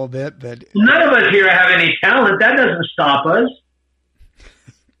guitar a little bit, but none of us here have any talent. That doesn't stop us.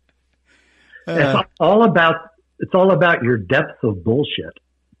 It's all about your depth of bullshit.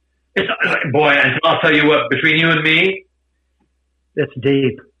 Boy, I'll tell you what. Between you and me, it's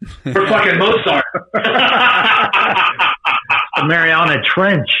deep. We're fucking Mozart. The Mariana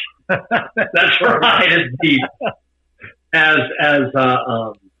Trench. That's right. It's deep.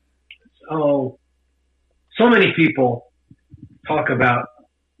 So many people talk about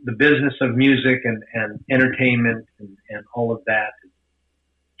the business of music and entertainment and all of that.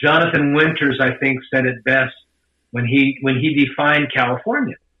 Jonathan Winters, I think, said it best when he defined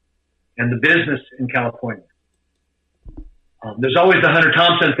California and the business in California. There's always the Hunter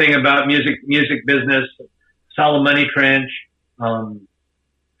Thompson thing about music business, Solid Money Trench,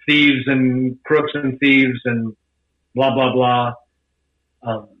 thieves and crooks and thieves and blah, blah, blah.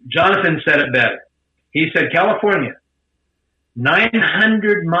 Jonathan said it better. He said, California,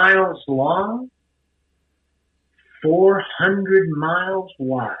 900 miles long, 400 miles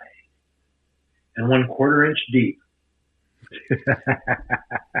wide, and 1/4 inch deep.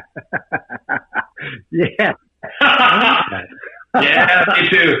 Yeah. Yeah, me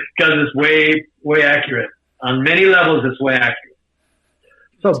too, because it's way, way accurate. On many levels, it's way accurate.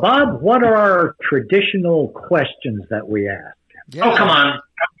 So, Bob, what are our traditional questions that we ask? Yeah. Oh, come on.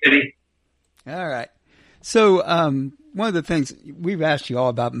 Kitty. All right. So, one of the things we've asked you all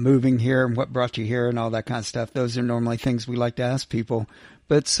about moving here and what brought you here and all that kind of stuff. Those are normally things we like to ask people.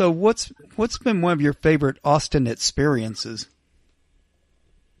 But so what's been one of your favorite Austin experiences?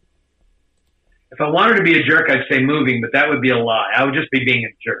 If I wanted to be a jerk, I'd say moving, but that would be a lie. I would just be being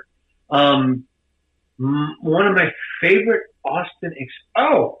a jerk. One of my favorite Austin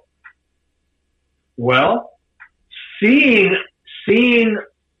seeing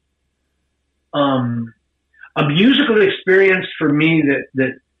a musical experience for me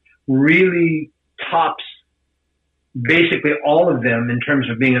that really tops basically all of them in terms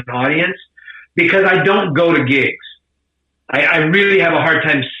of being an audience, because I don't go to gigs. I really have a hard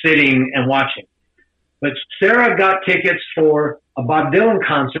time sitting and watching. But Sarah got tickets for a Bob Dylan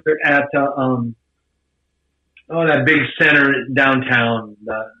concert at that big center downtown.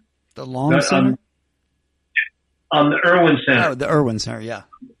 The Long Center? The Irwin Center. Oh, the Irwin Center, yeah.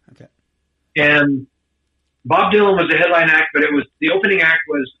 Okay. And Bob Dylan was the headline act, but the opening act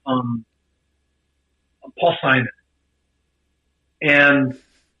was Paul Simon. And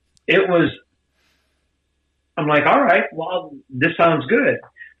I'm like, all right, well, this sounds good.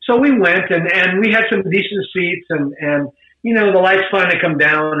 So we went and we had some decent seats and the lights finally come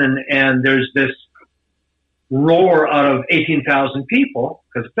down and there's this roar out of 18,000 people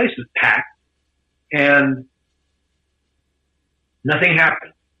because the place is packed and nothing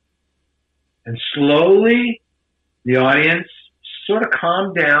happened. And slowly the audience sort of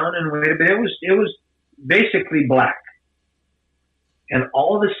calmed down and waited, but it was basically black. And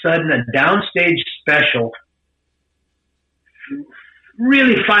all of a sudden a downstage special,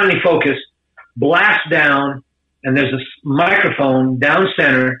 really finely focused, blasts down, and there's a microphone down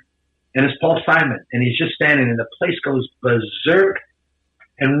center, and it's Paul Simon, and he's just standing, and the place goes berserk.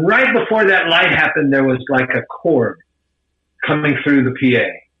 And right before that light happened, there was like a chord coming through the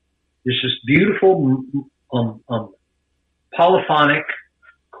PA. There's this beautiful polyphonic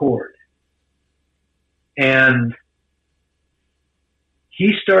chord, and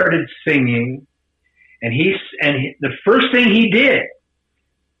he started singing, and the first thing he did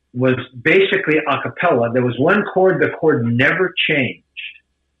was basically a cappella. There was one chord, the chord never changed.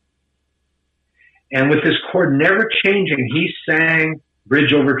 And with this chord never changing, he sang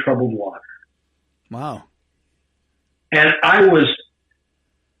Bridge Over Troubled Water. Wow. And I was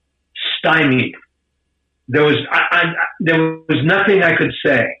stymied. There was nothing I could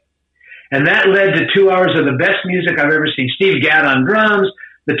say. And that led to 2 hours of the best music I've ever seen. Steve Gadd on drums,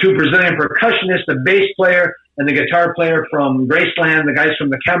 the two Brazilian percussionists, the bass player, and the guitar player from Graceland, the guys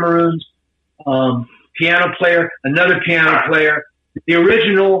from the Cameroons, piano player, another piano player, the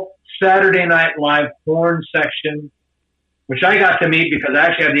original Saturday Night Live horn section, which I got to meet because I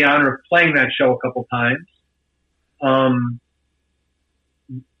actually had the honor of playing that show a couple times.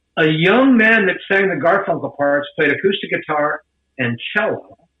 A young man that sang the Garfunkel parts played acoustic guitar and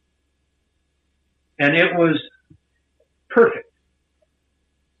cello, and it was perfect.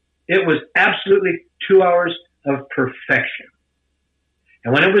 It was absolutely 2 hours of perfection.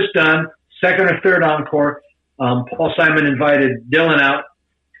 And when it was done, second or third encore, Paul Simon invited Dylan out,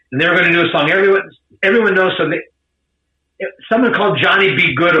 and they were going to do a song. Everyone knows someone called Johnny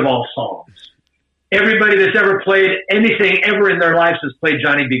B. Good of all songs. Everybody that's ever played anything ever in their lives has played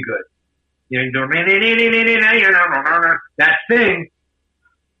Johnny B. Good. You know, that thing.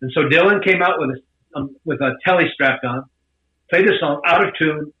 And so Dylan came out with a telly strapped on, played the song out of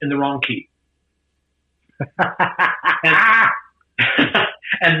tune in the wrong key.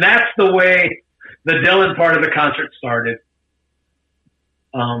 And that's the way the Dylan part of the concert started.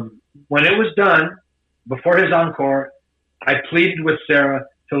 When it was done, before his encore, I pleaded with Sarah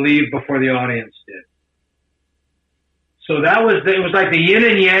to leave before the audience did. So it was like the yin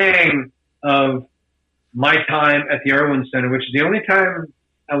and yang of my time at the Irwin Center, which is the only time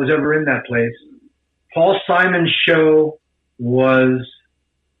I was ever in that place. Paul Simon's show was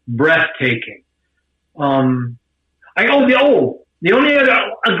breathtaking. The only other,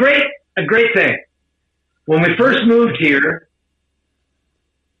 a great thing. When we first moved here,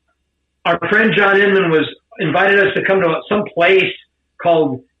 our friend John Inman invited us to come to some place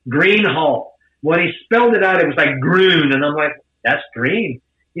called Green Hall. When he spelled it out, it was like Grün, and I'm like, that's green.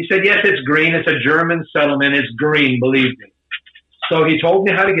 He said, yes, it's green. It's a German settlement. It's green, believe me. So he told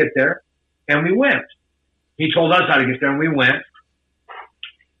me how to get there, and we went. He told us how to get there, and we went.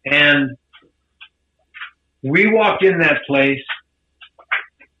 And we walked in that place,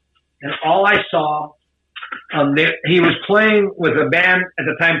 and all I saw, he was playing with a band at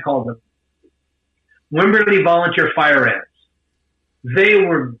the time called the Wimberley Volunteer Fire Ants. They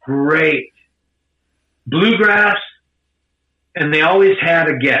were great. Bluegrass, and they always had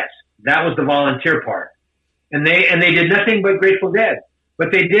a guest. That was the volunteer part. And they did nothing but Grateful Dead.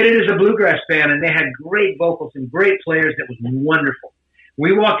 But they did it as a bluegrass band, and they had great vocals and great players. That was wonderful.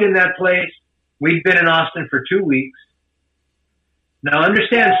 We walked in that place. We'd been in Austin for 2 weeks. Now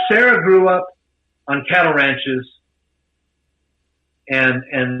understand, Sarah grew up on cattle ranches and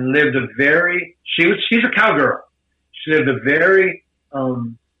lived she's a cowgirl. She lived a very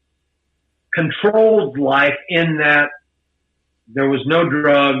controlled life in that there was no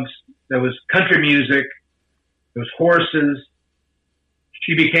drugs, there was country music, there was horses.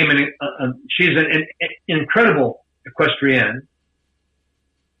 She became she's an incredible equestrian.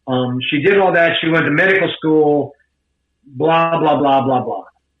 She did all that. She went to medical school, blah, blah, blah, blah, blah.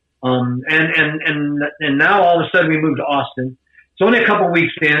 And now all of a sudden we moved to Austin. It's only a couple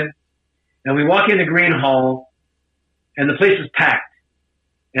weeks in, and we walk into Green Hall, and the place is packed.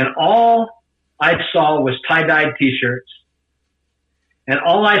 And all I saw was tie-dyed T-shirts, and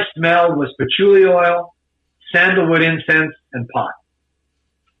all I smelled was patchouli oil, sandalwood incense, and pot.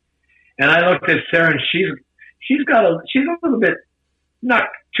 And I looked at Sarah, and she's a little bit not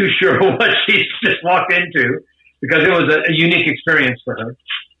too sure what she's just walked into, because it was a unique experience for her.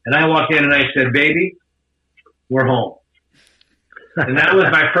 And I walked in and I said, "Baby, we're home." And that was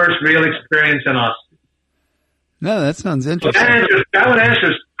my first real experience in Austin. No, that sounds interesting. So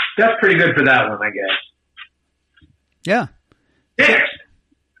that's pretty good for that one, I guess. Yeah. Next.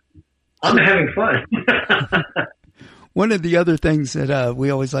 I'm having fun. One of the other things that we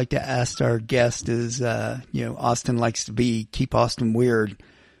always like to ask our guests is, Austin likes to keep Austin weird.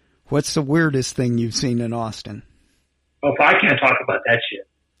 What's the weirdest thing you've seen in Austin? Oh, I can't talk about that shit.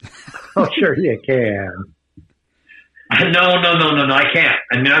 Oh, sure you can. No, I can't.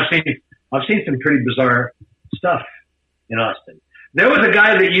 I mean, I've seen some pretty bizarre stuff in Austin. There was a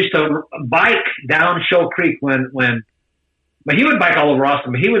guy that used to bike down Shoal Creek but he would bike all over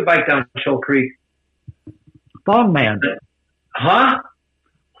Austin, but he would bike down Shoal Creek. Thong Man. Huh?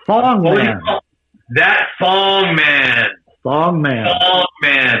 Thong Man. That Thong Man. Thong Man. Thong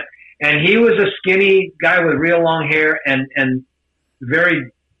Man. And he was a skinny guy with real long hair and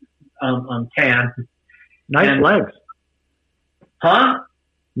very tan. Nice legs. Huh?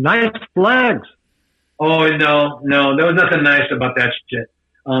 Nice legs. Oh, no. There was nothing nice about that shit.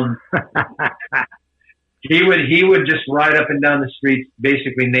 He would just ride up and down the streets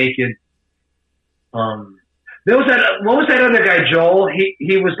basically naked. What was that other guy, Joel?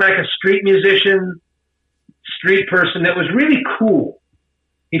 He was like a street musician, street person that was really cool.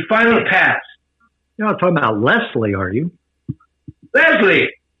 He finally passed. You're not talking about Leslie, are you? Leslie.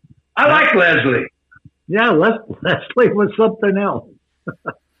 I like Leslie. Yeah, Leslie was something else.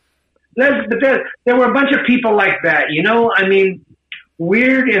 But there were a bunch of people like that. You know, I mean,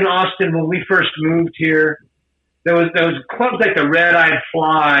 weird in Austin when we first moved here. There was clubs like the Red Eyed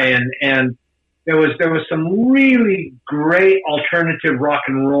Fly, and there was some really great alternative rock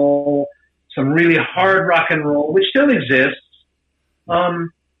and roll, some really hard rock and roll, which still exists.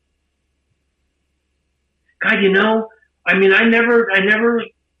 God, you know, I mean, I never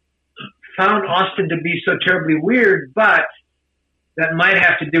found Austin to be so terribly weird, but that might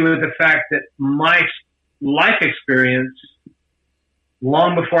have to do with the fact that my life experience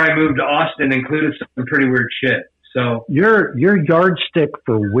long before I moved to Austin included some pretty weird shit. So your yardstick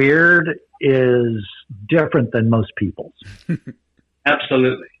for weird is different than most people's.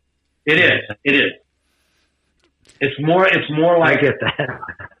 Absolutely. It is. It's more like I get that.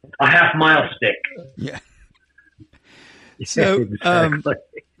 a half-mile stick. Yeah. So, exactly.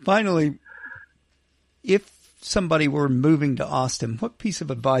 Finally, if somebody were moving to Austin, what piece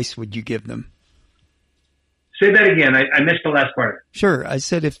of advice would you give them? Say that again. I missed the last part. Sure. I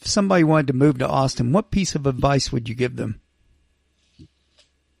said if somebody wanted to move to Austin, what piece of advice would you give them?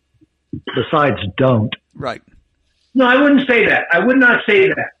 Besides, don't. Right. No, I wouldn't say that. I would not say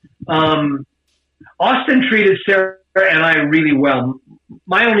that. Austin treated Sarah and I really well.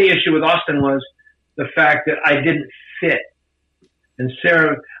 My only issue with Austin was the fact that I didn't fit. And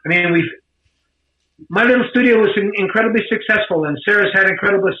Sarah, I mean, my little studio was incredibly successful, and Sarah's had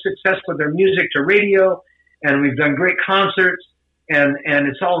incredible success with her music to radio, and we've done great concerts, and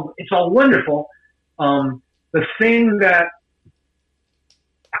it's all wonderful. The thing that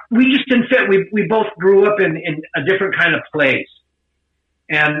we just didn't fit. We both grew up in a different kind of place,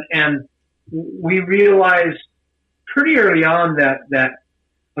 and we realized pretty early on that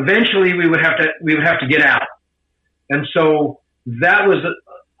eventually we would have to get out, and so that was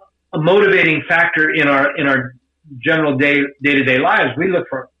a motivating factor in our general day-to-day lives. We looked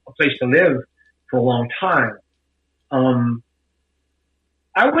for a place to live for a long time.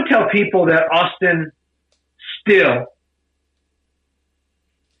 I would tell people that Austin still,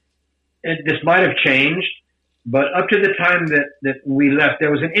 and this might have changed, but up to the time that we left, there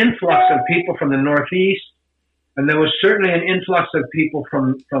was an influx of people from the Northeast, and there was certainly an influx of people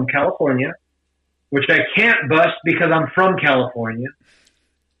from California, which I can't bust because I'm from California.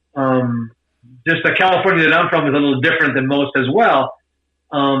 Just the California that I'm from is a little different than most as well.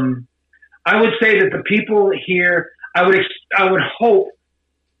 I would say that the people here, I would hope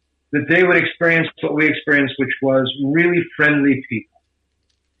that they would experience what we experienced, which was really friendly people.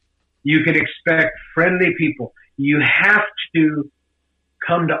 You can expect friendly people. You have to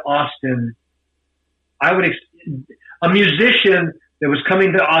come to Austin. A musician that was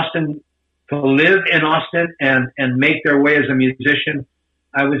coming to Austin to live in Austin and make their way as a musician,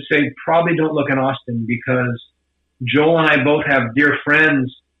 I would say probably don't look in Austin, because Joel and I both have dear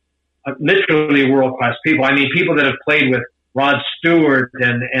friends, literally world-class people. I mean, people that have played with Rod Stewart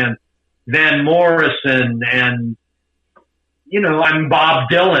and Van Morrison and, I'm Bob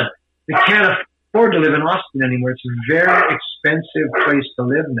Dylan. They can't afford to live in Austin anymore. It's a very expensive place to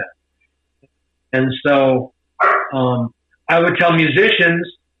live now. And so I would tell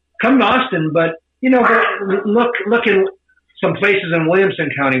musicians, come to Austin, but, look in some places in Williamson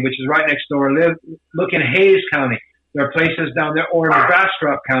County, which is right next door. Look in Hayes County. There are places down there, or in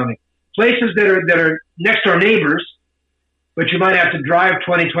Bastrop County. Places that are next door neighbors, but you might have to drive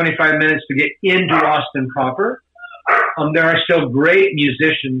 20, 25 minutes to get into Austin proper. There are still great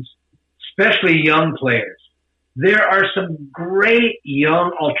musicians, especially young players. There are some great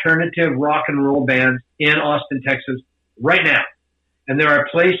young alternative rock and roll bands in Austin, Texas right now. And there are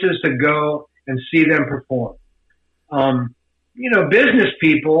places to go and see them perform. Business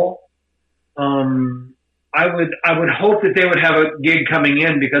people, I would hope that they would have a gig coming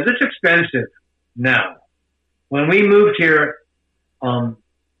in, because it's expensive now. When we moved here,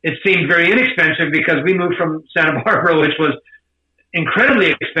 it seemed very inexpensive because we moved from Santa Barbara, which was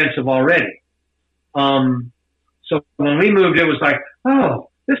incredibly expensive already. So when we moved, it was like, oh,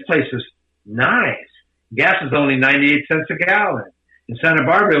 this place is nice. Gas is only 98 cents a gallon. In Santa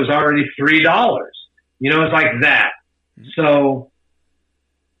Barbara, it was already $3. It's like that. So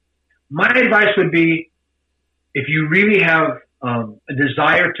my advice would be, if you really have a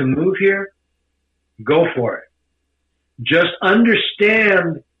desire to move here, go for it. Just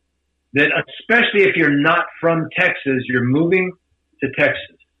understand that, especially if you're not from Texas, you're moving to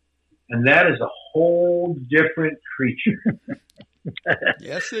Texas. And that is a whole different creature.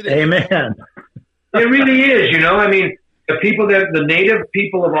 Yes, it is. Amen. It really is, I mean, the native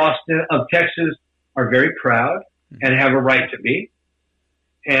people of Austin, of Texas, are very proud and have a right to be.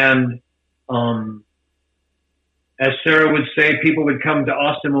 And as Sarah would say, people would come to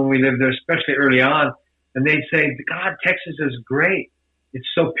Austin when we lived there, especially early on, and they'd say, God, Texas is great. It's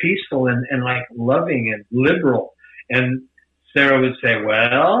so peaceful and like loving and liberal. And Sarah would say,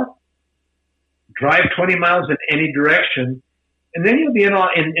 well, drive 20 miles in any direction, and then you'll be in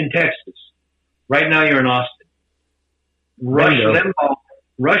Texas. Right now you're in Austin. Rush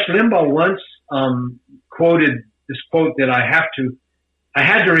Limbaugh once quoted this quote that I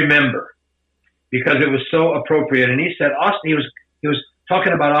had to remember because it was so appropriate. And he said, Austin, he was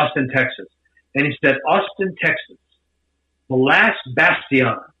talking about Austin, Texas. And he said, Austin, Texas, the last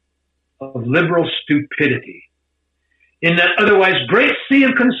bastion of liberal stupidity in that otherwise great sea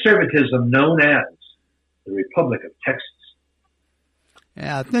of conservatism known as the Republic of Texas.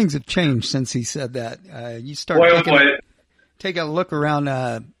 Yeah, things have changed since he said that. You start taking a look around,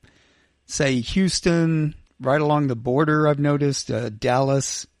 say, Houston, right along the border, I've noticed,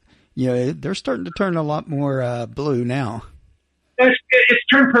 Dallas. They're starting to turn a lot more blue now. It's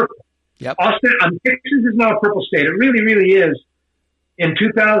turned purple. Yep. Austin, Texas is not a purple state. It really, really is. In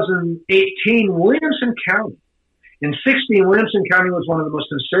 2018, Williamson County. In 2016, Williamson County was one of the most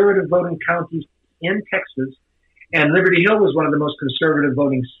conservative voting counties in Texas, and Liberty Hill was one of the most conservative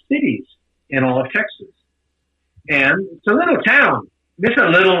voting cities in all of Texas. And it's a little town. It's a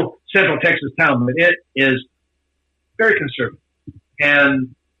little central Texas town, but it is very conservative.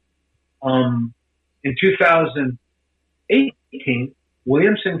 And in 2018,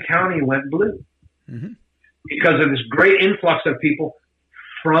 Williamson County went blue because of this great influx of people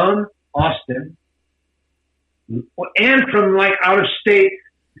from Austin and from like out of state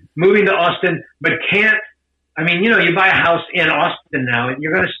moving to Austin, but can't. I mean, you buy a house in Austin now, and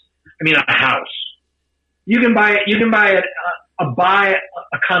you're going to. I mean, a house. You can buy a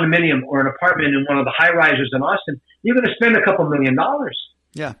condominium or an apartment in one of the high rises in Austin. You're going to spend a couple $1 million.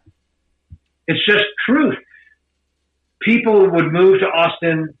 Yeah, it's just truth. People would move to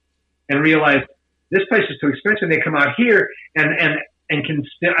Austin and realize this place is too expensive. They come out here and can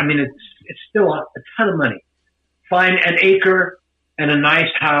still. I mean, it's still a ton of money. Find an acre and a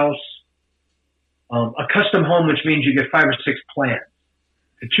nice house, a custom home, which means you get 5 or 6 plants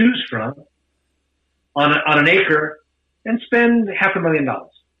to choose from on an acre, and spend $500,000,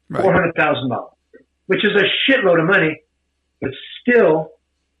 right. $400,000, which is a shitload of money, but still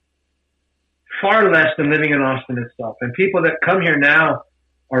far less than living in Austin itself. And people that come here now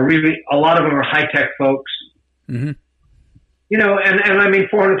are really, a lot of them are high-tech folks. Mm-hmm. And I mean,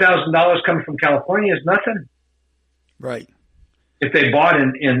 $400,000 coming from California is nothing. Right. If they bought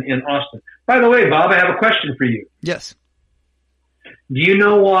in Austin. By the way, Bob, I have a question for you. Yes. Do you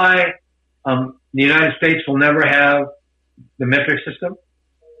know why the United States will never have the metric system?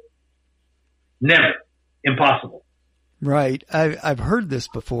 Never. Impossible. Right. I've heard this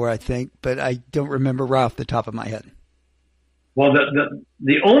before, I think, but I don't remember right off the top of my head. Well,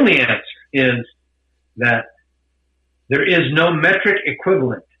 the only answer is that there is no metric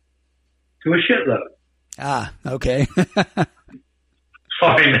equivalent to a shitload. Ah, okay.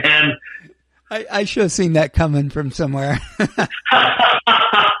 Sorry, man. I should have seen that coming from somewhere.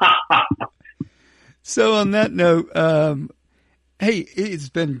 So on that note, hey, it's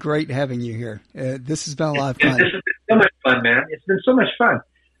been great having you here. This has been a lot of fun. This has been so much fun, man. It's been so much fun. I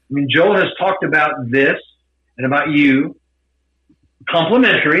mean, Joel has talked about this and about you,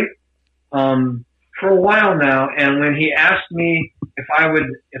 complimentary, for a while now. And when he asked me if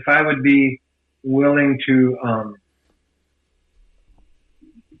I would be willing to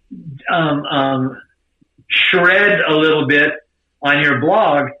shred a little bit on your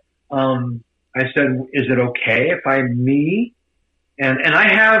blog, I said, "Is it okay if me?" And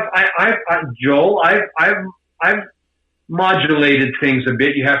Joel, I've modulated things a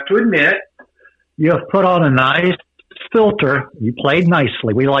bit. You have to admit. You have put on a nice filter. You played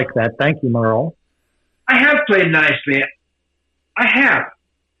nicely. We like that. Thank you, Merle. I have played nicely. I have.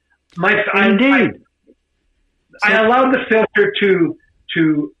 Indeed. I allowed the filter to.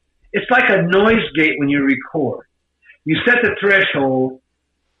 It's like a noise gate when you record. You set the threshold,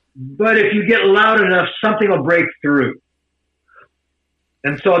 but if you get loud enough, something will break through.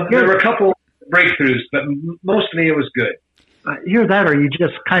 And so there were a couple breakthroughs, but mostly it was good. Either that, or you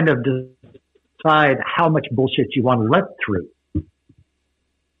just kind of decide how much bullshit you want to let through.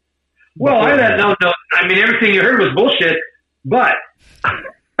 Well, I mean, everything you heard was bullshit, but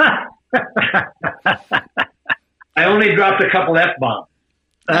I only dropped a couple F-bombs.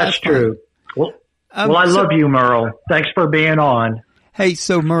 That's true. Well, I love you, Merle. Thanks for being on. Hey,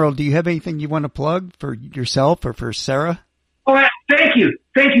 so Merle, do you have anything you want to plug for yourself or for Sarah? Oh, thank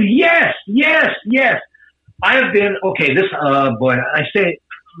thank you. Yes. I have been, okay, this, boy, I say,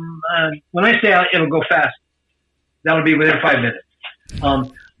 when I say it'll go fast, that'll be within 5 minutes.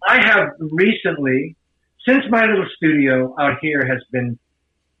 I have recently, since my little studio out here has been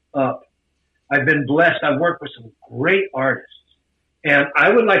up, I've been blessed. I've worked with some great artists, and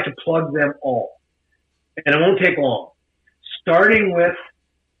I would like to plug them all. And it won't take long. Starting with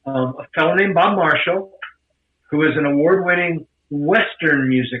a fellow named Bob Marshall, who is an award-winning Western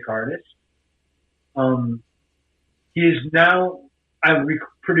music artist. He's now, I've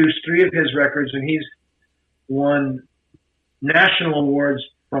produced 3 of his records, and he's won national awards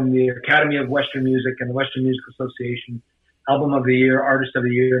from the Academy of Western Music and the Western Music Association, Album of the Year, Artist of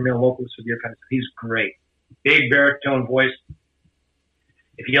the Year, Male Vocalist of the Year. He's great. Big baritone voice.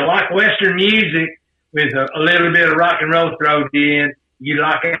 If you like Western music with a little bit of rock and roll thrown in, you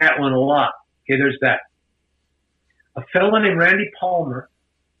like that one a lot. Okay, there's that. A fellow named Randy Palmer,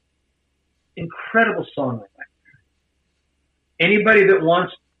 incredible songwriter. Anybody that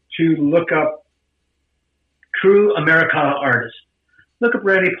wants to look up true Americana artists, look up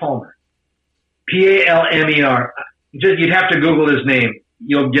Randy Palmer. Palmer. You'd have to Google his name.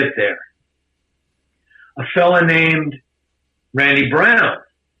 You'll get there. A fella named Randy Brown,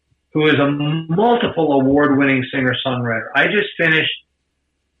 who is a multiple award-winning singer-songwriter. I just finished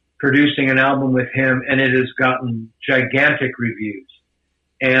producing an album with him, and it has gotten gigantic reviews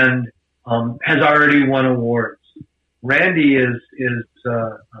and has already won awards. Randy is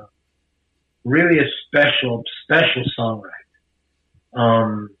really a special songwriter.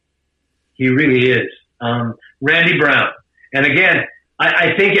 He really is. Randy Brown. And again,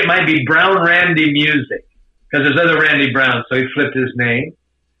 I think it might be Brown Randy Music, because there's other Randy Brown, so he flipped his name.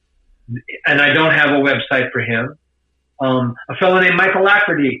 And I don't have a website for him. A fellow named Michael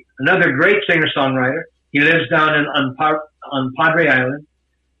Lafferty, another great singer-songwriter. He lives down on Padre Island.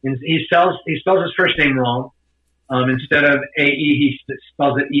 And he spells his first name wrong. Instead of A-E, he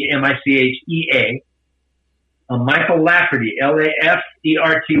spells it E-M-I-C-H-E-A. Michael Lafferty, Lafferty,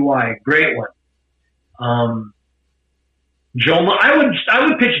 great one. Joel, I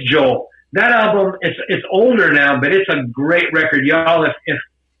would pitch Joel. That album, it's older now, but it's a great record. Y'all, if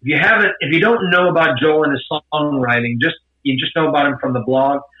you don't know about Joel and his songwriting, you just know about him from the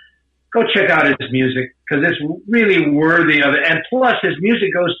blog, go check out his music, because it's really worthy of it. And plus, his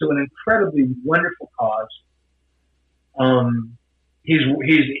music goes to an incredibly wonderful cause. He's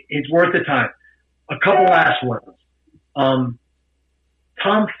worth the time. A couple last ones.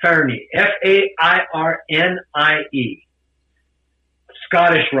 Tom Fairnie, Fairnie,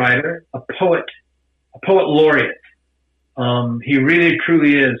 Scottish writer, a poet laureate. He really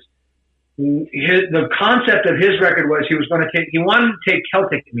truly is. The concept of his record was he wanted to take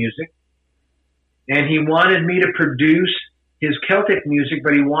Celtic music, and he wanted me to produce his Celtic music,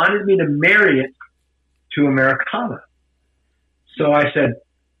 but he wanted me to marry it to Americana. So I said,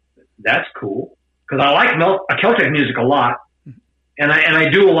 that's cool, because I like Celtic music a lot, and I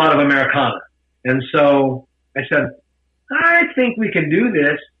do a lot of Americana. And so I said, I think we can do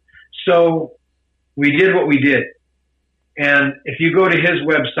this. So we did what we did. And if you go to his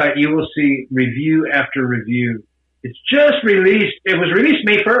website, you will see review after review. It's just released. It was released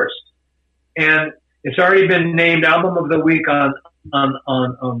May 1st. And it's already been named Album of the Week on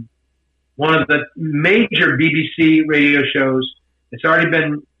one of the major BBC radio shows. It's already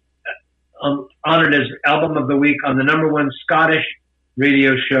been honored as Album of the Week on the #1 Scottish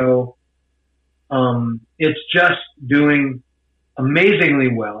radio show. It's just doing amazingly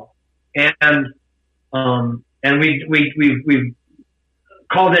well. And we've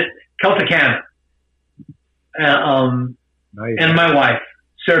called it Celticana. Nice. And my wife,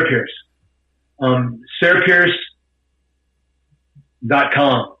 Sarah Pierce.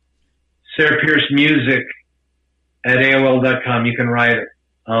 SarahPierce.com. Sarah Pierce Music at AOL.com. You can write her.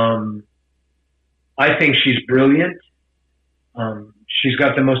 I think she's brilliant. She's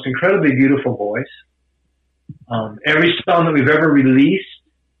got the most incredibly beautiful voice. Every song that we've ever released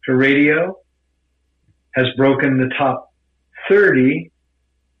to radio has broken the top 30,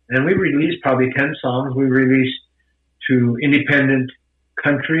 and we released probably 10 songs. We released to independent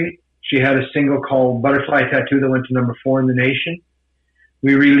country. She had a single called Butterfly Tattoo that went to #4 in the nation.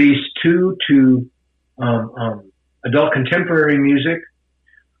 We released 2 to adult contemporary music,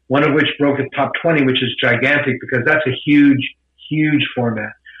 one of which broke the top 20, which is gigantic because that's a huge, huge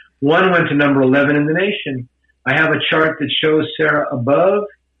format. One went to #11 in the nation. I have a chart that shows Sarah above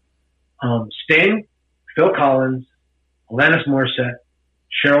Sting, Phil Collins, Alanis Morissette,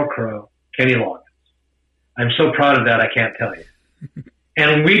 Sheryl Crow, Kenny Loggins. I'm so proud of that, I can't tell you.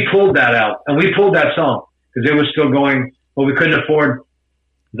 And we pulled that out, and we pulled that song because it was still going but we couldn't afford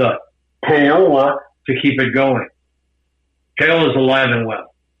the payola to keep it going. Payola's alive and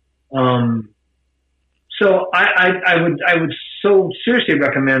well. So I would so seriously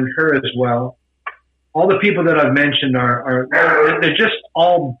recommend her as well. All the people that I've mentioned they're just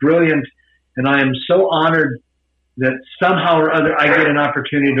all brilliant, and I am so honored that somehow or other I get an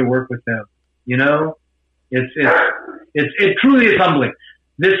opportunity to work with them. You know, it truly is humbling.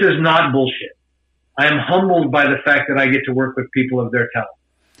 This is not bullshit. I am humbled by the fact that I get to work with people of their talent.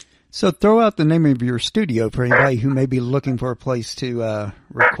 So throw out the name of your studio for anybody who may be looking for a place to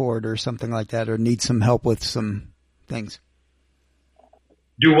record or something like that, or need some help with some things.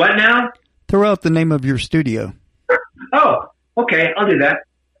 Do what now? Throw out the name of your studio. Oh, okay. I'll do that.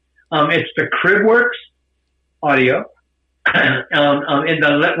 It's the Cribworks Audio. And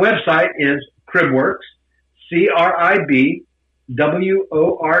the website is Cribworks, CRIBWORKS,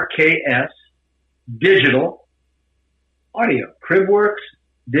 digital audio.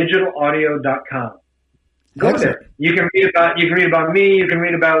 CribworksDigitalAudio.com. Go there. You can read about me. You can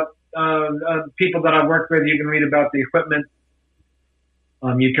read about people that I've worked with. You can read about the equipment.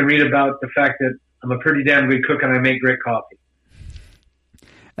 You can read about the fact that I'm a pretty damn good cook and I make great coffee.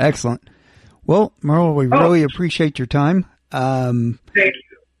 Excellent. Well, Merle, we really appreciate your time. Thank you.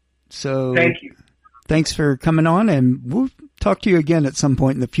 So thank you. Thanks for coming on, and we'll talk to you again at some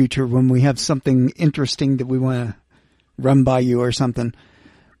point in the future when we have something interesting that we want to run by you or something.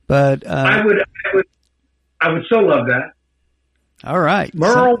 But I would so love that. All right,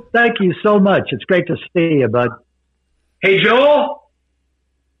 Merle, thank you so much. It's great to see you, bud. Hey, Joel.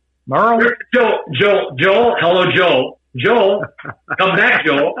 Merle? Joel. Hello, Joel. Joel, come back,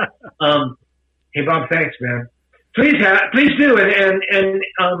 Joel. Hey, Bob, thanks, man. Please do. And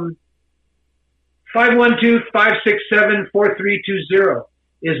 512-567-4320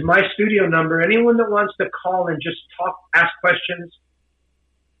 is my studio number. Anyone that wants to call and just talk, ask questions.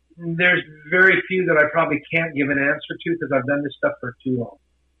 There's very few that I probably can't give an answer to because I've done this stuff for too long.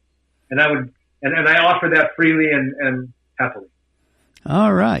 And I offer that freely and happily.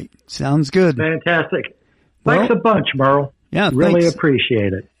 All right. Sounds good. Fantastic. Thanks a bunch, Merle. Yeah, really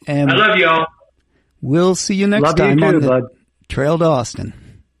appreciate it. And I love y'all. We'll see you next time on the Trail to Austin.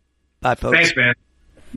 Bye, folks. Thanks, man.